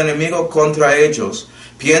preparado al enemigo contra ellos.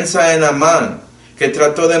 Piensa en Amán, que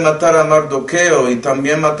trató de matar a Mardoqueo y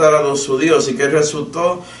también matar a los judíos, y que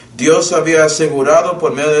resultó, Dios había asegurado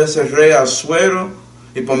por medio de ese rey Asuero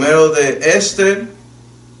y por medio de Esther,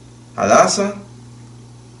 Hadasa,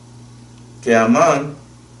 que Amán,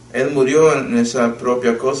 él murió en esa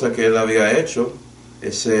propia cosa que él había hecho,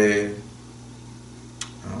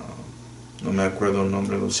 no me acuerdo el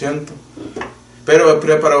nombre, lo siento, pero él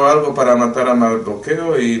preparó algo para matar a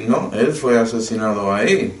Mardoqueo y no, él fue asesinado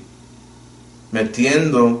ahí.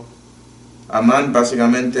 Amán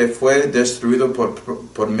básicamente fue destruido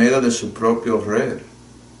por medio de su propio rey,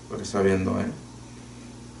 lo que está viendo ahí.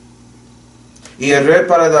 Y el rey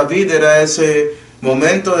para David era ese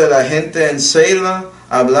momento de la gente en Seila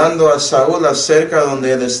hablando a Saúl acerca de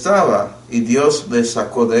donde él estaba, y Dios le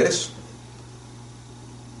sacó de eso.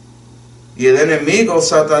 Y el enemigo,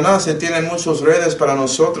 Satanás, tiene muchos redes para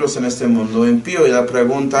nosotros en este mundo impío, y la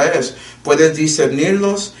pregunta es, ¿puedes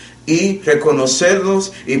discernirlos y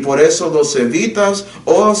reconocerlos y por eso los evitas?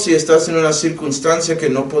 O si estás en una circunstancia que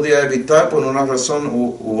no podía evitar por una razón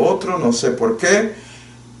u otra, no sé por qué,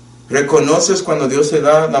 ¿reconoces cuando Dios te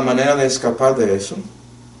da la manera de escapar de eso?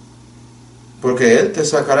 Porque Él te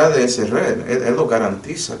sacará de ese red, Él lo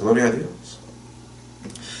garantiza, gloria a Dios.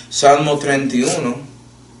 Salmo 31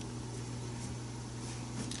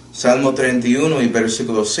 y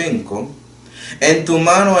versículo 5. En tu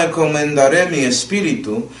mano encomendaré mi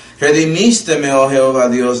espíritu, redimísteme, oh Jehová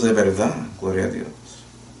Dios de verdad, gloria a Dios.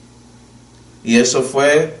 Y eso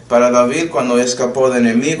fue para David cuando escapó del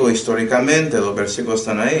enemigo históricamente, los versículos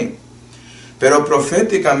están ahí. Pero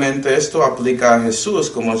proféticamente esto aplica a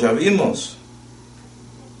Jesús, como ya vimos.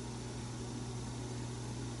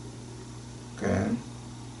 Okay.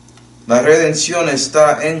 La redención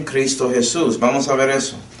está en Cristo Jesús, vamos a ver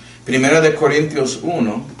eso. Primera de Corintios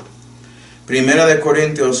 1,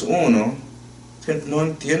 no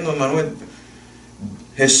entiendo, Manuel.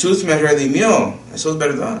 Jesús me redimió, eso es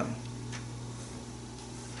verdad.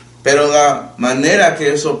 Pero la manera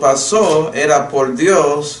que eso pasó era por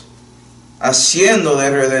Dios haciendo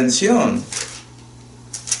de redención.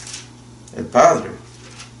 El Padre.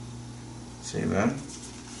 ¿Sí, ven?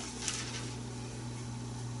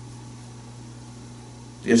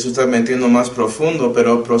 Y eso está metiendo más profundo,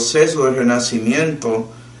 pero el proceso de renacimiento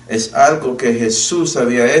es algo que Jesús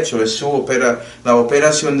había hecho, es la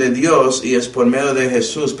operación de Dios, y es por medio de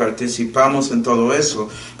Jesús participamos en todo eso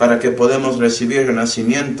para que podamos recibir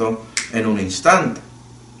renacimiento en un instante.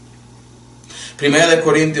 1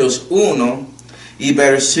 Corintios 1 y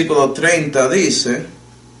versículo 30 dice: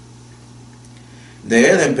 de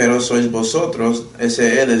Él empero sois vosotros,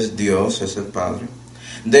 ese Él es Dios, es el Padre.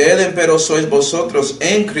 De Él empero sois vosotros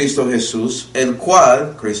en Cristo Jesús, el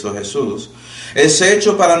cual, Cristo Jesús, es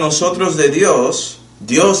hecho para nosotros de Dios.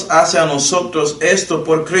 Dios hace a nosotros esto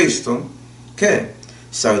por Cristo. ¿Qué?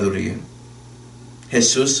 Sabiduría.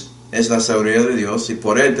 Jesús es la sabiduría de Dios y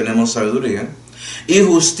por Él tenemos sabiduría. Y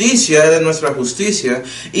justicia, Él es nuestra justicia.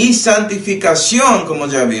 Y santificación, como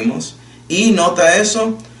ya vimos. Y nota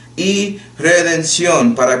eso, y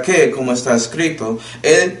redención. ¿Para qué? Como está escrito,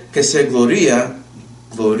 el que se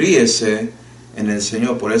gloríese en el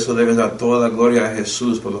Señor. Por eso debe dar toda la gloria a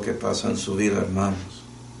Jesús por lo que pasa en su vida, hermanos.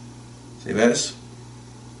 ¿Sí ves?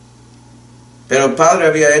 Pero el Padre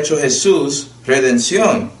había hecho Jesús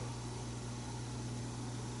redención.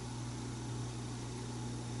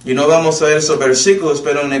 Y no vamos a ver esos versículos,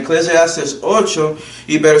 pero en Eclesiastes 8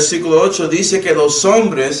 y versículo 8 dice que los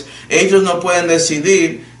hombres, ellos no pueden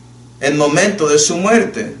decidir el momento de su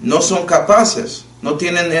muerte. No son capaces, no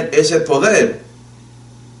tienen ese poder.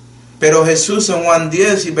 Pero Jesús en Juan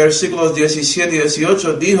 10 y versículos 17 y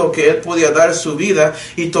 18 dijo que Él podía dar su vida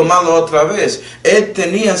y tomarlo otra vez. Él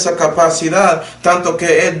tenía esa capacidad, tanto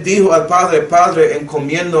que Él dijo al Padre: Padre,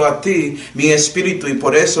 encomiendo a ti mi espíritu, y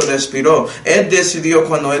por eso le expiró. Él decidió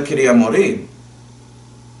cuando Él quería morir.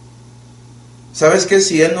 ¿Sabes qué?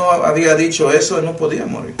 Si él no había dicho eso, él no podía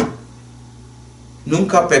morir.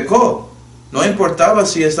 Nunca pecó. No importaba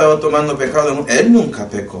si estaba tomando pecado. Él nunca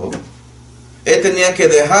pecó. Él tenía que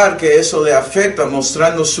dejar que eso le afecta,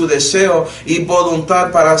 mostrando su deseo y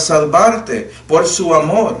voluntad para salvarte por su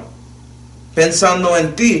amor. Pensando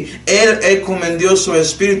en ti, Él encomendó su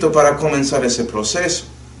espíritu para comenzar ese proceso.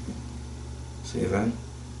 ¿Sí, ven?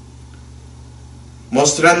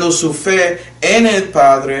 Mostrando su fe en el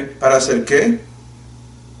Padre para hacer ¿qué?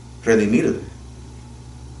 Redimirle.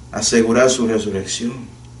 Asegurar su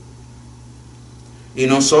resurrección. ¿Y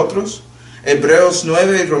nosotros? Hebreos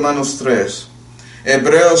 9 y Romanos 3.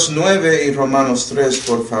 Hebreos 9 y Romanos 3,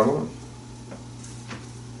 por favor.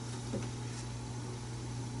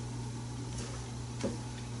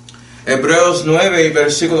 Hebreos 9 y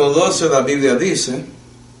versículo 12, la Biblia dice: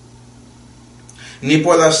 ni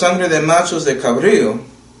por la sangre de machos de cabrío,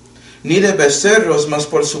 ni de becerros, mas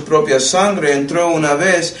por su propia sangre entró una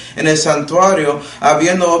vez en el santuario,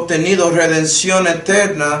 habiendo obtenido redención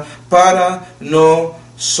eterna para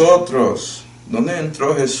nosotros. ¿Dónde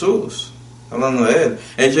entró Jesús? Hablando de Él.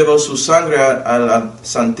 Él llevó su sangre al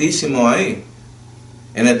Santísimo ahí,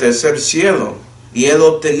 en el tercer cielo. Y Él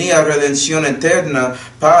obtenía redención eterna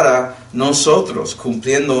para nosotros,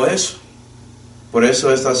 cumpliendo eso. Por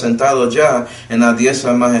eso está sentado ya en la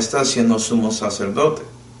diestra majestad, siendo sumo sacerdote.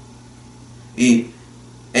 Y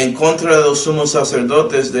en contra de los sumos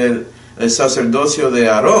sacerdotes del sacerdocio de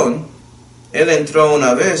Aarón, Él entró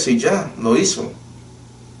una vez y ya lo hizo.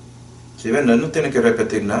 ¿Sí ven? Él no tiene que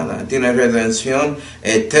repetir nada. Él tiene redención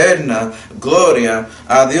eterna, gloria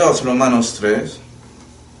a Dios. Romanos 3.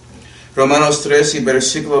 Romanos 3 y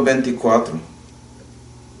versículo 24.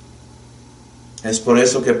 Es por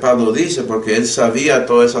eso que Pablo dice, porque él sabía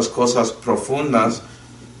todas esas cosas profundas,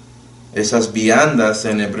 esas viandas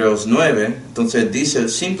en Hebreos 9. Entonces dice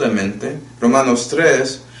simplemente, Romanos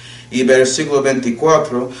 3 y versículo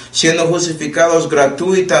 24, siendo justificados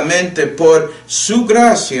gratuitamente por su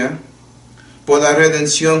gracia, por la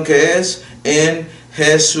redención que es en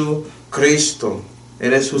Jesucristo.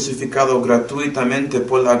 Él es justificado gratuitamente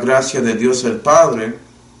por la gracia de Dios el Padre.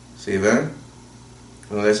 ¿Sí ven?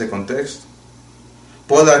 Todo ese contexto.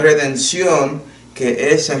 Por la redención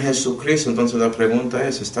que es en Jesucristo. Entonces la pregunta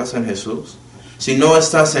es, ¿estás en Jesús? Si no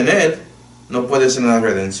estás en Él, no puedes en la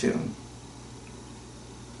redención.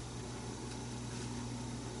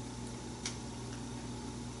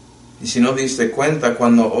 Y si no diste cuenta,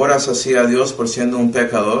 cuando oras así a Dios por siendo un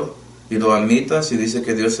pecador, y lo admitas y dice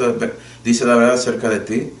que Dios dice la verdad acerca de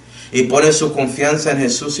ti, y pones su confianza en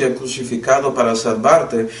Jesús y el crucificado para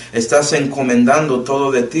salvarte, estás encomendando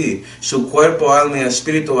todo de ti, su cuerpo, alma y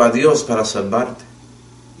espíritu a Dios para salvarte.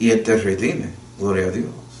 Y Él te redime. Gloria a Dios.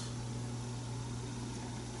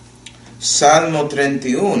 Salmo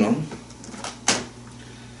 31.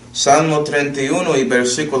 Salmo 31 y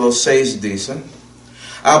versículo 6 dice: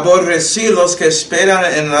 aborrecí los que esperan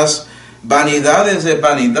en las vanidades de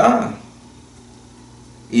vanidad,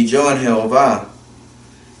 y yo en Jehová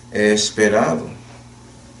he esperado.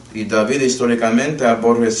 Y David históricamente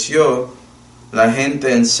aborreció la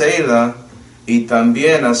gente en Seila y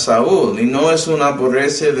también a Saúl. Y no es un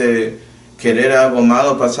aborrece de querer algo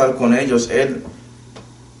malo pasar con ellos. Él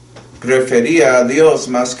prefería a Dios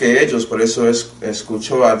más que ellos, por eso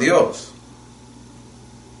escuchó a Dios.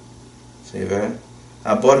 ¿Sí ve?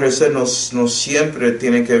 Aborrecer no siempre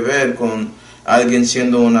tiene que ver con alguien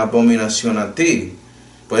siendo una abominación a ti.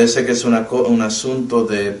 Puede ser que es un asunto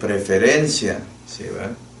de preferencia. ¿Sí ve?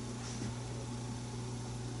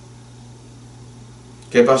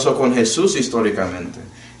 ¿Qué pasó con Jesús históricamente?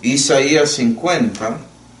 Isaías 50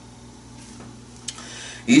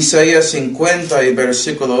 y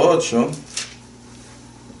versículo 8.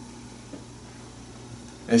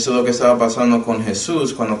 Eso es lo que estaba pasando con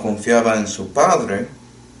Jesús cuando confiaba en su Padre,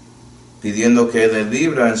 pidiendo que Él le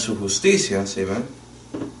libra en su justicia. ¿Sí ven?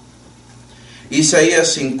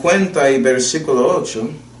 Isaías 50 y versículo 8.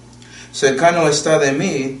 Cercano está de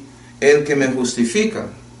mí el que me justifica.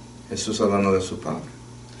 Jesús hablando de su Padre.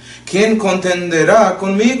 ¿Quién contenderá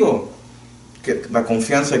conmigo? Que la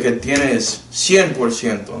confianza que tiene es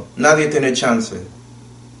 100%. Nadie tiene chance.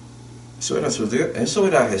 Eso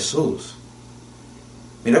era Jesús.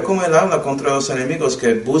 Mira cómo Él habla contra los enemigos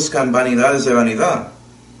que buscan vanidades de vanidad.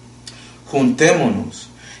 Juntémonos.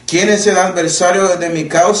 ¿Quién es el adversario de mi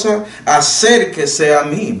causa? Acérquese a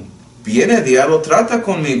mí. Viene el diablo, trata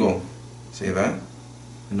conmigo. ¿Sí va?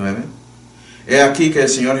 9. He aquí que el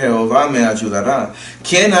Señor Jehová me ayudará.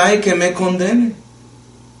 ¿Quién hay que me condene?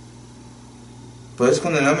 ¿Puedes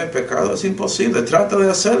condenarme pecado? Es imposible, trata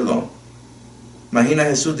de hacerlo. Imagina a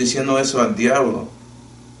Jesús diciendo eso al diablo.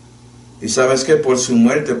 Y sabes que por su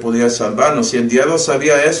muerte podía salvarnos. Si el diablo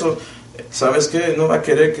sabía eso, ¿sabes qué? No va a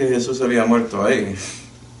querer que Jesús había muerto ahí.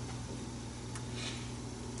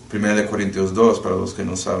 1 Corintios 2, para los que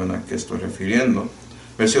no saben a qué estoy refiriendo.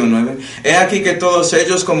 Versículo 9. He aquí que todos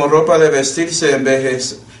ellos como ropa de vestir se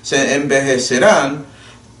envejecerán,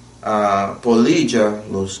 polilla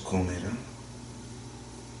los comerá.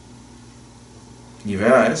 Y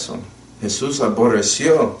vea eso. Jesús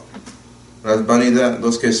aborreció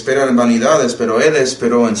los que esperan vanidades, pero Él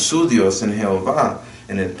esperó en su Dios, en Jehová,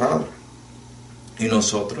 en el Padre. ¿Y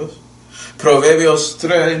nosotros? Proverbios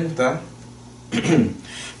 30.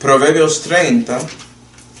 Proverbios 30.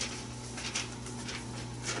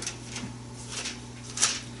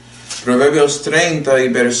 Proverbios 30 y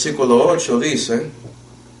versículo 8 dice: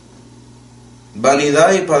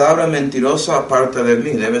 vanidad y palabra mentirosa aparte de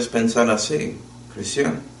mí. Debes pensar así,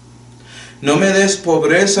 cristiano. No me des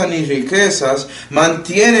pobreza ni riquezas,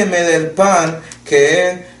 mantiéneme del pan que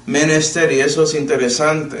he menester. Y eso es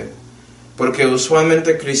interesante, porque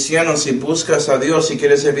usualmente cristianos, si buscas a Dios, si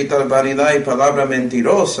quieres evitar vanidad y palabra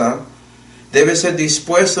mentirosa, debes ser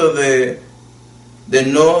dispuesto de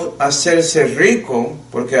no hacerse rico,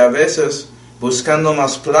 porque a veces buscando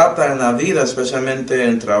más plata en la vida, especialmente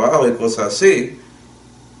en trabajo y cosas así,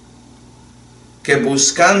 que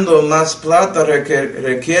buscando más plata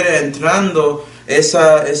requiere entrando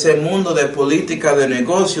ese mundo de política de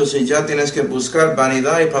negocios, y ya tienes que buscar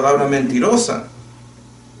vanidad y palabra mentirosa.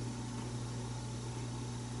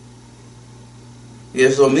 Y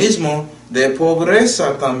es lo mismo de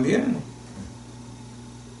pobreza también,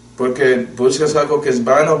 porque buscas algo que es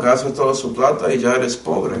vano, gastas toda su plata y ya eres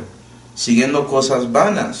pobre, siguiendo cosas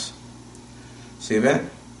vanas. ¿Sí ven?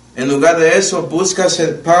 En lugar de eso, buscas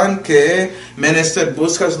el pan que he menester,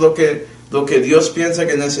 buscas lo que Dios piensa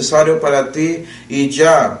que es necesario para ti y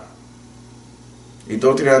ya. Y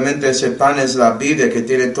doctrinalmente ese pan es la Biblia, que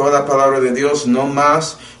tiene toda la palabra de Dios, no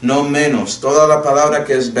más, no menos. Toda la palabra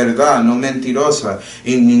que es verdad, no mentirosa.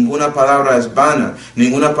 Y ninguna palabra es vana,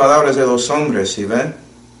 ninguna palabra es de los hombres, ¿sí ven?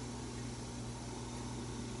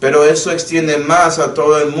 Pero eso extiende más a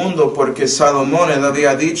todo el mundo, porque Salomón él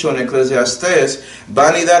había dicho en Eclesiastés: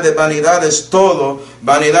 vanidad de vanidades todo,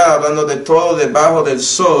 vanidad hablando de todo debajo del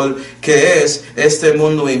sol, que es este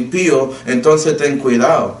mundo impío. Entonces ten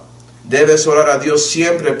cuidado. Debes orar a Dios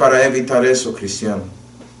siempre para evitar eso, cristiano.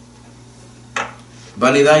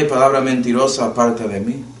 Vanidad y palabra mentirosa aparte de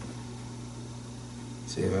mí.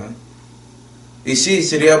 ¿Sí, va? Y sí,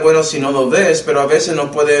 sería bueno si no lo ves, pero a veces no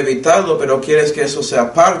puedes evitarlo, pero quieres que eso se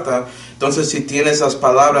aparta. Entonces, si tienes las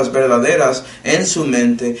palabras verdaderas en su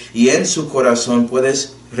mente y en su corazón,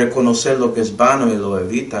 puedes reconocer lo que es vano y lo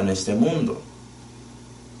evita en este mundo.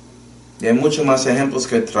 Y hay muchos más ejemplos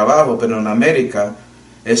que el trabajo, pero en América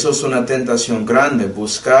eso es una tentación grande,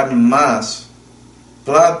 buscar más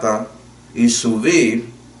plata y subir,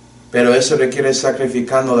 pero eso requiere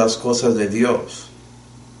sacrificando las cosas de Dios.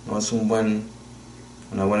 No es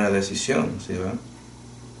una buena decisión, ¿sí, verdad?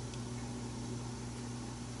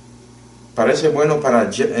 Parece bueno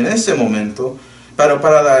en este momento, pero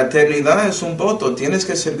para la eternidad es un voto. Tienes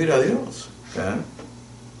que servir a Dios. ¿Okay?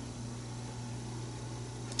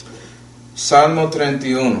 Salmo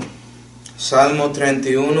 31. Salmo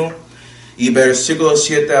 31 y versículos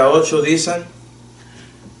 7 a 8 dicen: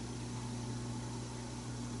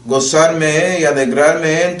 gozarme y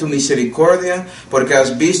alegrarme en tu misericordia, porque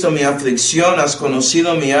has visto mi aflicción, has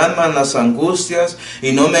conocido mi alma en las angustias,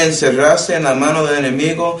 y no me encerraste en la mano del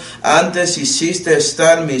enemigo, antes hiciste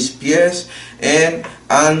estar mis pies en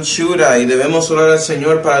anchura. Y debemos orar al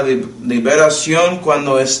Señor para liberación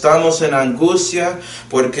cuando estamos en angustia,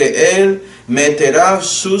 porque Él meterá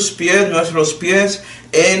sus pies, nuestros pies,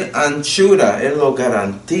 en anchura. Él lo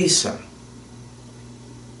garantiza.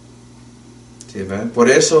 ¿Sí, ven? Por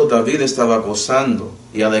eso David estaba gozando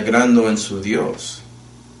y alegrando en su Dios,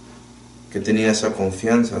 que tenía esa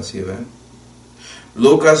confianza. ¿Sí, ven?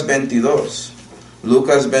 Lucas 22.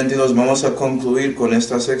 Lucas 22, vamos a concluir con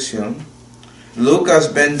esta sección.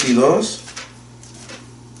 Lucas 22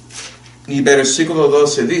 y versículo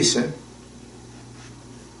 12 dice: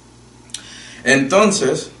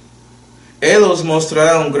 entonces Él os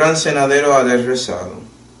mostrará un gran cenadero aderezado.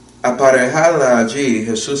 Aparejadla allí.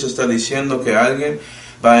 Jesús está diciendo que alguien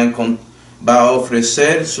va a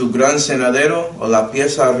ofrecer su gran cenadero o la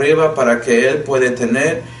pieza arriba para que Él pueda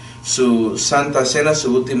tener su santa cena,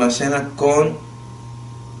 su última cena con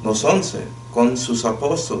los 11, con sus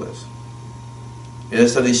apóstoles. Él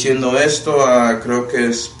está diciendo esto creo que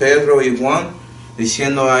es Pedro y Juan,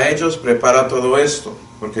 diciendo a ellos: prepara todo esto,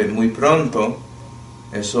 porque muy pronto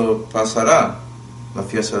eso pasará, la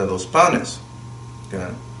fiesta de los panes. ¿Okay?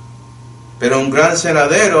 Pero un gran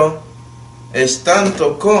cenadero es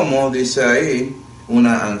tanto como, dice ahí,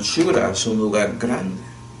 una anchura, es un lugar grande.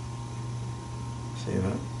 ¿Sí, va?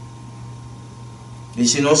 Y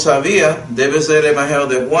si no sabía, debes leer el Evangelio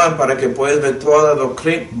de Juan para que puedas ver toda la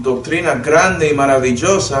doctrina grande y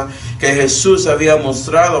maravillosa que Jesús había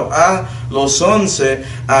mostrado a los 11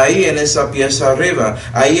 ahí en esa pieza arriba,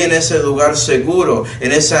 ahí en ese lugar seguro,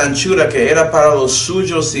 en esa anchura que era para los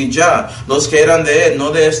suyos y ya, los que eran de Él,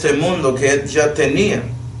 no de este mundo que Él ya tenía.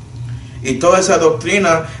 Y toda esa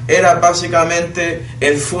doctrina era básicamente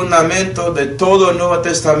el fundamento de todo el Nuevo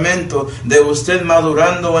Testamento, de usted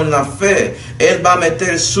madurando en la fe. Él va a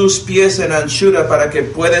meter sus pies en anchura para que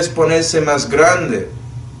puedas ponerse más grande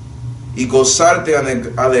y gozarte,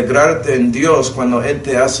 alegrarte en Dios cuando Él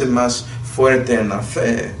te hace más fuerte en la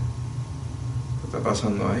fe. ¿Qué está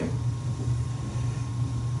pasando ahí?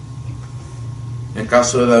 En el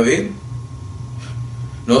caso de David,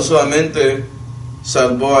 no solamente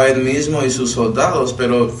salvó a él mismo y sus soldados,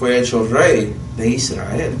 pero fue hecho rey de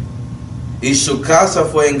Israel. Y su casa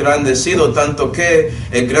fue engrandecido, tanto que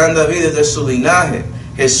el gran David es de su linaje.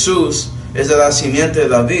 Jesús es de la simiente de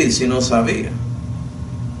David, si no sabía.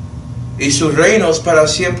 Y su reino es para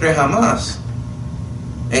siempre jamás,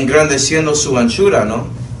 engrandeciendo su anchura, ¿no?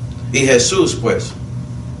 Y Jesús, pues,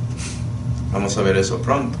 vamos a ver eso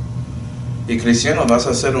pronto. Y cristiano, vas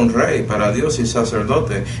a ser un rey para Dios y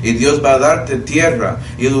sacerdote. Y Dios va a darte tierra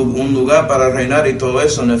y un lugar para reinar y todo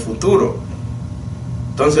eso en el futuro.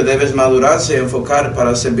 Entonces debes madurarse y enfocar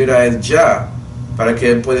para servir a Él ya, para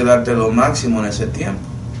que Él pueda darte lo máximo en ese tiempo.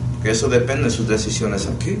 Porque eso depende de sus decisiones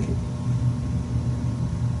aquí.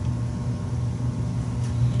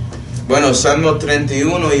 Bueno, Salmo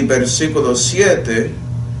 31 y versículo 7...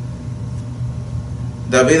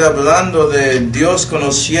 David hablando de Dios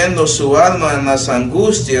conociendo su alma en las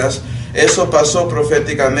angustias, eso pasó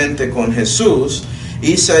proféticamente con Jesús.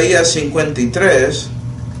 Isaías 53,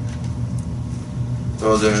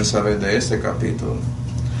 todos deben saber de este capítulo.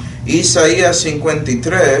 Isaías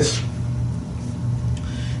 53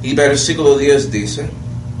 y versículo 10 dice,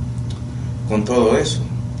 con todo eso: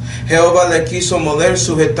 Jehová le quiso moler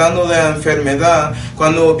sujetando de la enfermedad.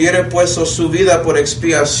 Cuando hubiere puesto su vida por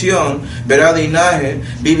expiación, verá linaje,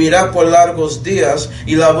 vivirá por largos días,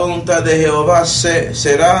 y la voluntad de Jehová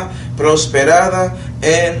será prosperada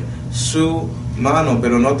en su mano.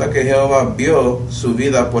 Pero nota que Jehová vio su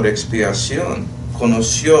vida por expiación,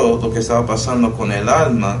 conoció lo que estaba pasando con el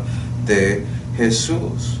alma de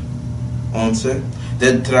Jesús. 11.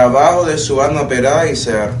 Del trabajo de su alma verá y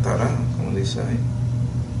se hartará, como dice ahí.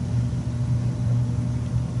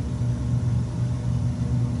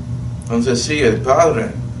 Entonces sí, el Padre,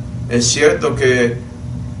 es cierto que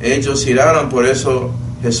ellos iraron, por eso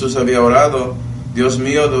Jesús había orado, Dios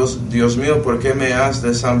mío, ¿por qué me has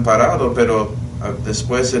desamparado? Pero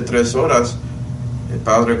después de 3 horas, el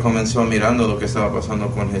Padre comenzó mirando lo que estaba pasando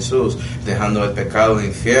con Jesús, dejando el pecado del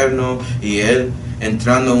infierno, y Él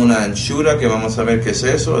entrando en una anchura, que vamos a ver qué es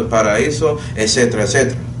eso, el paraíso, etcétera,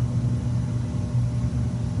 etcétera.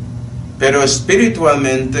 Pero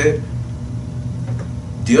espiritualmente,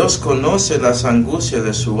 Dios conoce las angustias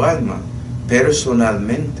de su alma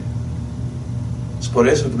personalmente. Es por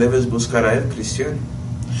eso que debes buscar a Él, cristiano.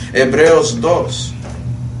 Hebreos 2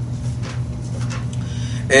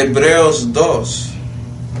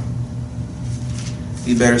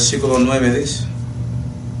 y versículo 9 dice: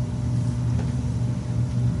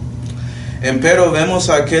 Empero vemos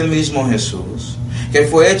a aquel mismo Jesús, que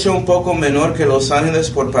fue hecho un poco menor que los ángeles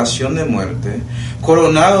por pasión de muerte,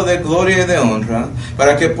 coronado de gloria y de honra,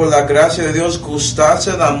 para que por la gracia de Dios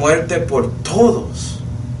gustase la muerte por todos.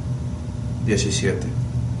 17.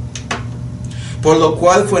 Por lo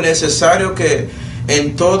cual fue necesario que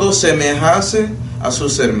en todo semejase a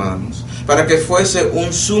sus hermanos, para que fuese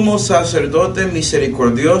un sumo sacerdote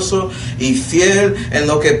misericordioso y fiel en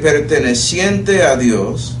lo que perteneciente a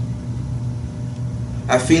Dios,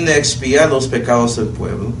 a fin de expiar los pecados del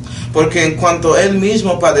pueblo. Porque en cuanto Él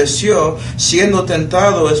mismo padeció, siendo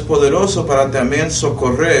tentado, es poderoso para también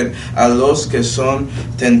socorrer a los que son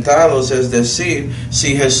tentados. Es decir,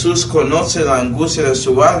 si Jesús conoce la angustia de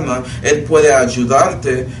su alma, Él puede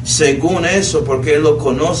ayudarte según eso, porque Él lo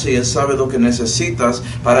conoce y Él sabe lo que necesitas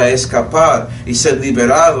para escapar y ser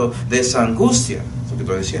liberado de esa angustia. Es lo que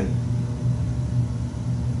estoy diciendo.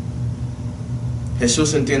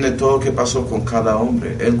 Jesús entiende todo lo que pasó con cada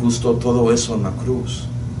hombre. Él gustó todo eso en la cruz.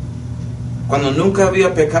 Cuando nunca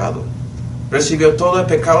había pecado, recibió todo el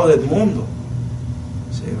pecado del mundo.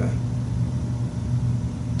 ¿Sí, ve?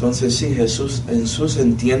 Entonces sí, Jesús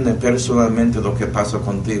entiende personalmente lo que pasa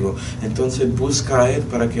contigo. Entonces busca a Él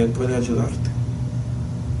para que Él pueda ayudarte.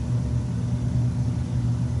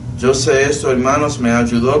 Yo sé esto, hermanos, me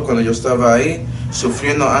ayudó cuando yo estaba ahí,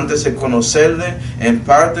 sufriendo antes de conocerle, en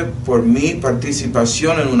parte por mi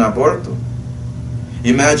participación en un aborto.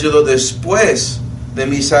 Y me ayudó después de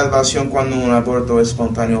mi salvación cuando un aborto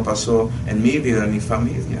espontáneo pasó en mi vida, en mi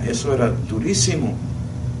familia. Eso era durísimo.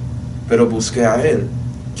 Pero busqué a Él.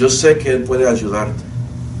 Yo sé que Él puede ayudarte.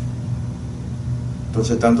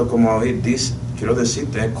 Entonces, tanto como hoy quiero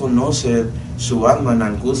decirte, Él conoce su alma en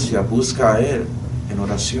angustia, busca a Él en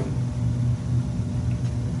oración.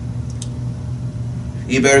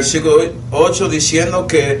 Y versículo 8 diciendo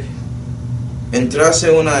que entrase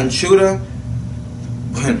una anchura.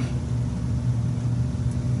 Bueno,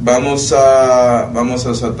 vamos a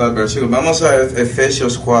saltar versículos. Vamos a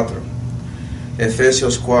Efesios 4.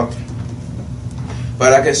 Efesios 4.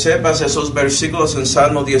 Para que sepas esos versículos en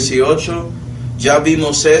Salmo 18, ya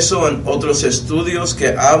vimos eso en otros estudios que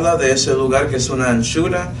habla de ese lugar que es una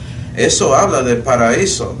anchura. Eso habla del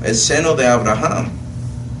paraíso, el seno de Abraham.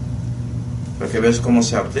 Para que veas cómo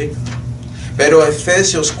se aplica. Pero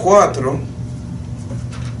Efesios 4,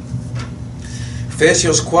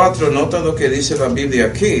 nota lo que dice la Biblia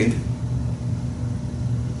aquí.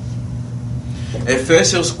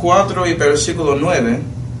 Efesios 4 y versículo 9.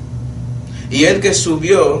 Y el que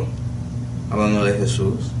subió, hablando de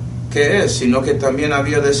Jesús, ¿qué es? Sino que también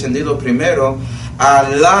había descendido primero a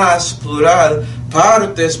las, plural,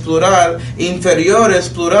 partes, plural, inferiores,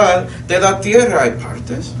 plural, de la tierra. ¿Hay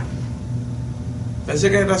partes?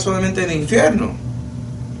 Pensé que era solamente el infierno.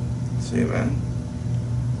 Sí, ¿ven?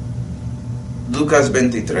 Lucas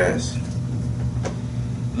 23,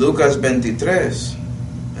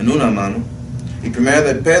 en una mano, y 1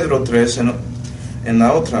 de Pedro 3 en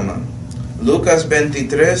la otra mano. Lucas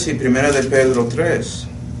 23 y 1 de Pedro 3.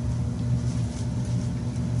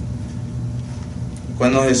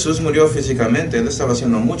 Cuando Jesús murió físicamente, Él estaba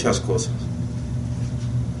haciendo muchas cosas.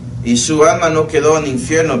 Y su alma no quedó en el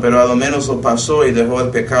infierno, pero a lo menos lo pasó y dejó el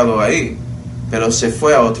pecado ahí. Pero se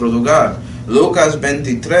fue a otro lugar. Lucas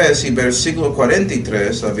 23 y versículo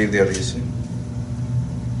 43, la Biblia dice.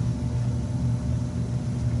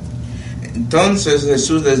 Entonces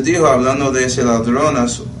Jesús les dijo, hablando de ese ladrón,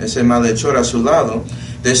 ese malhechor a su lado,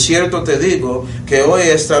 de cierto te digo que hoy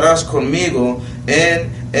estarás conmigo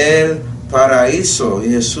en el paraíso. Y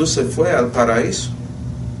Jesús se fue al paraíso,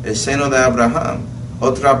 el seno de Abraham,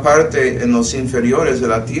 otra parte en los inferiores de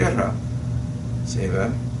la tierra. ¿Sí, ve?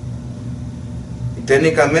 Y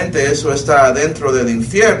técnicamente eso está adentro del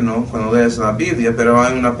infierno cuando lees la Biblia, pero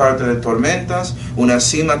hay una parte de tormentas, una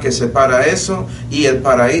cima que separa eso y el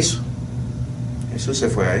paraíso. Jesús se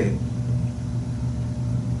fue ahí.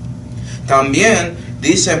 También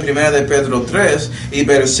dice en 1 de Pedro 3 y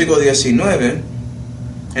versículo 19,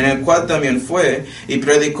 en el cual también fue y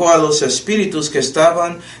predicó a los espíritus que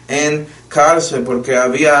estaban en cárcel, porque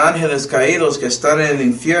había ángeles caídos que están en el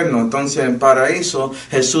infierno. Entonces en paraíso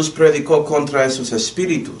Jesús predicó contra esos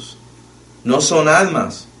espíritus. No son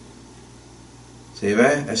almas. ¿Sí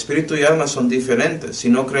ve? Espíritu y alma son diferentes. Si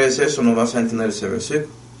no crees eso, no vas a entender ese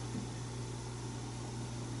versículo.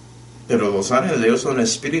 Pero los ángeles, ellos son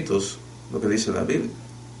espíritus, lo que dice la Biblia.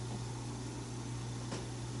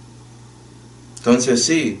 Entonces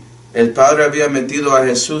sí, el Padre había metido a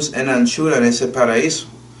Jesús en anchura en ese paraíso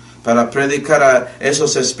para predicar a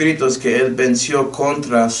esos espíritus que Él venció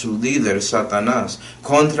contra su líder, Satanás,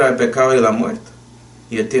 contra el pecado y la muerte.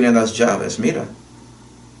 Y Él tiene las llaves, mira.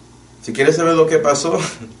 Si quieres saber lo que pasó,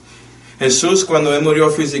 Jesús, cuando Él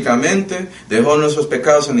murió físicamente, dejó nuestros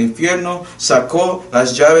pecados en el infierno, sacó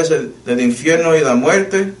las llaves del infierno y la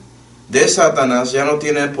muerte de Satanás, ya no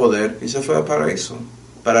tiene el poder, y se fue al paraíso.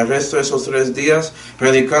 Para el resto de esos 3 días,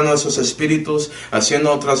 predicando a esos espíritus,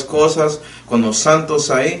 haciendo otras cosas con los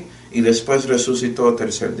santos ahí, y después resucitó el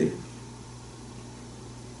tercer día.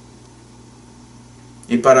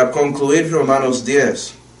 Y para concluir, Romanos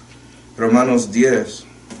 10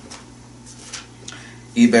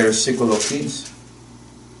 y versículo 15.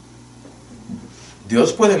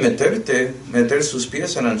 Dios puede meter sus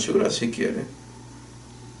pies en anchura si quiere.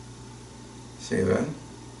 ¿Sí, ven?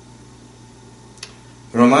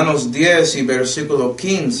 Romanos 10 y versículo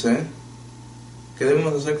 15. ¿Qué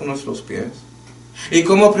debemos hacer con nuestros pies? ¿Y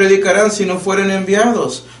cómo predicarán si no fueren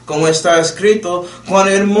enviados? Como está escrito, cuán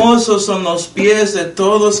hermosos son los pies de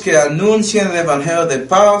todos que anuncian el evangelio de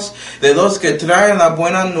paz, de los que traen la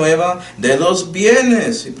buena nueva de los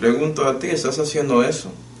bienes. Y pregunto a ti, ¿estás haciendo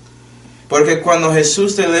eso? Porque cuando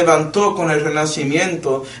Jesús te levantó con el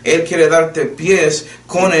renacimiento, Él quiere darte pies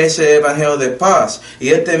con ese evangelio de paz. Y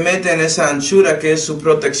Él te mete en esa anchura que es su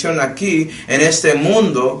protección aquí, en este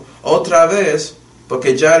mundo, otra vez,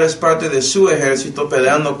 porque ya eres parte de su ejército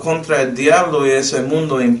peleando contra el diablo y ese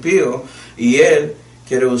mundo impío, y Él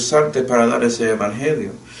quiere usarte para dar ese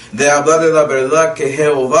evangelio. De hablar de la verdad que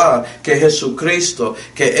Jehová, que Jesucristo,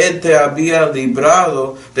 que Él te había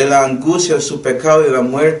librado de la angustia de su pecado y la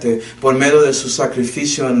muerte por medio de su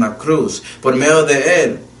sacrificio en la cruz, por medio de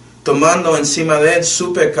Él, tomando encima de Él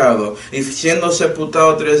su pecado y siendo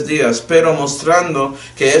sepultado 3 días, pero mostrando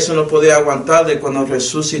que eso no podía aguantarle cuando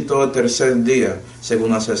resucitó el tercer día,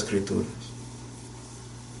 según las Escrituras.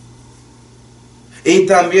 Y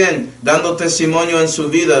también dando testimonio en su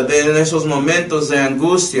vida en esos momentos de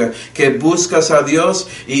angustia que buscas a Dios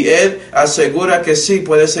y Él asegura que sí,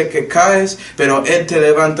 puede ser que caes, pero Él te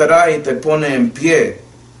levantará y te pone en pie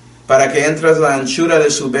para que entres la anchura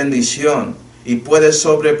de su bendición y puedes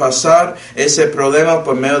sobrepasar ese problema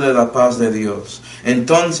por medio de la paz de Dios.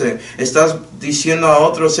 Entonces, estás diciendo a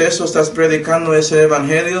otros eso, estás predicando ese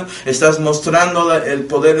evangelio, estás mostrando el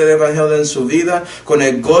poder del evangelio en su vida, con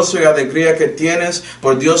el gozo y alegría que tienes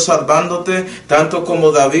por Dios salvándote, tanto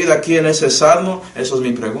como David aquí en ese salmo. Eso es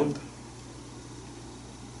mi pregunta.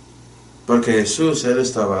 Porque Jesús, Él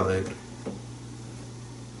estaba alegre.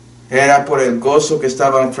 Era por el gozo que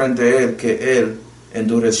estaba enfrente de Él que Él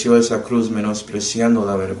endureció esa cruz menospreciando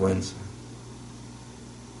la vergüenza.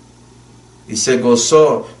 Y se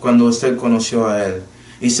gozó cuando usted conoció a Él.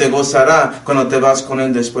 Y se gozará cuando te vas con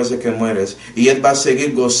Él después de que mueres. Y Él va a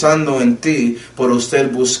seguir gozando en ti por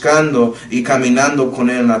usted buscando y caminando con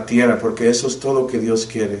Él en la tierra. Porque eso es todo lo que Dios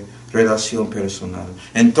quiere. Relación personal.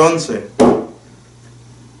 Entonces,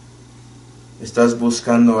 ¿estás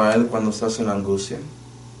buscando a Él cuando estás en angustia?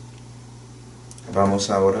 Vamos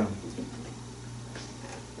a orar.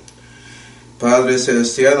 Padre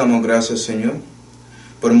Celestial, damos gracias, Señor,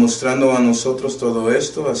 por mostrando a nosotros todo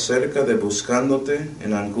esto acerca de buscándote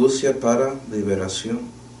en angustia para liberación.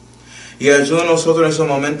 Y ayuda a nosotros en esos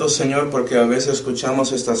momentos, Señor, porque a veces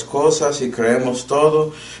escuchamos estas cosas y creemos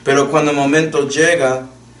todo, pero cuando el momento llega,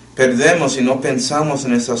 perdemos y no pensamos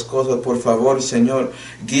en esas cosas. Por favor, Señor,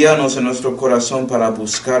 guíanos en nuestro corazón para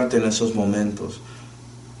buscarte en esos momentos.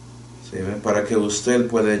 ¿Sí? Para que usted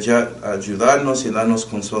pueda ya ayudarnos y darnos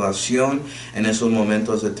consolación en esos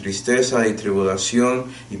momentos de tristeza y tribulación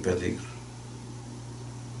y peligro.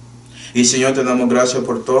 Y Señor, te damos gracias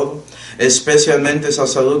por todo, especialmente esa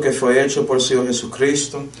salud que fue hecha por el Señor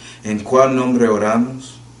Jesucristo, en cual nombre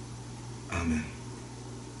oramos. Amén.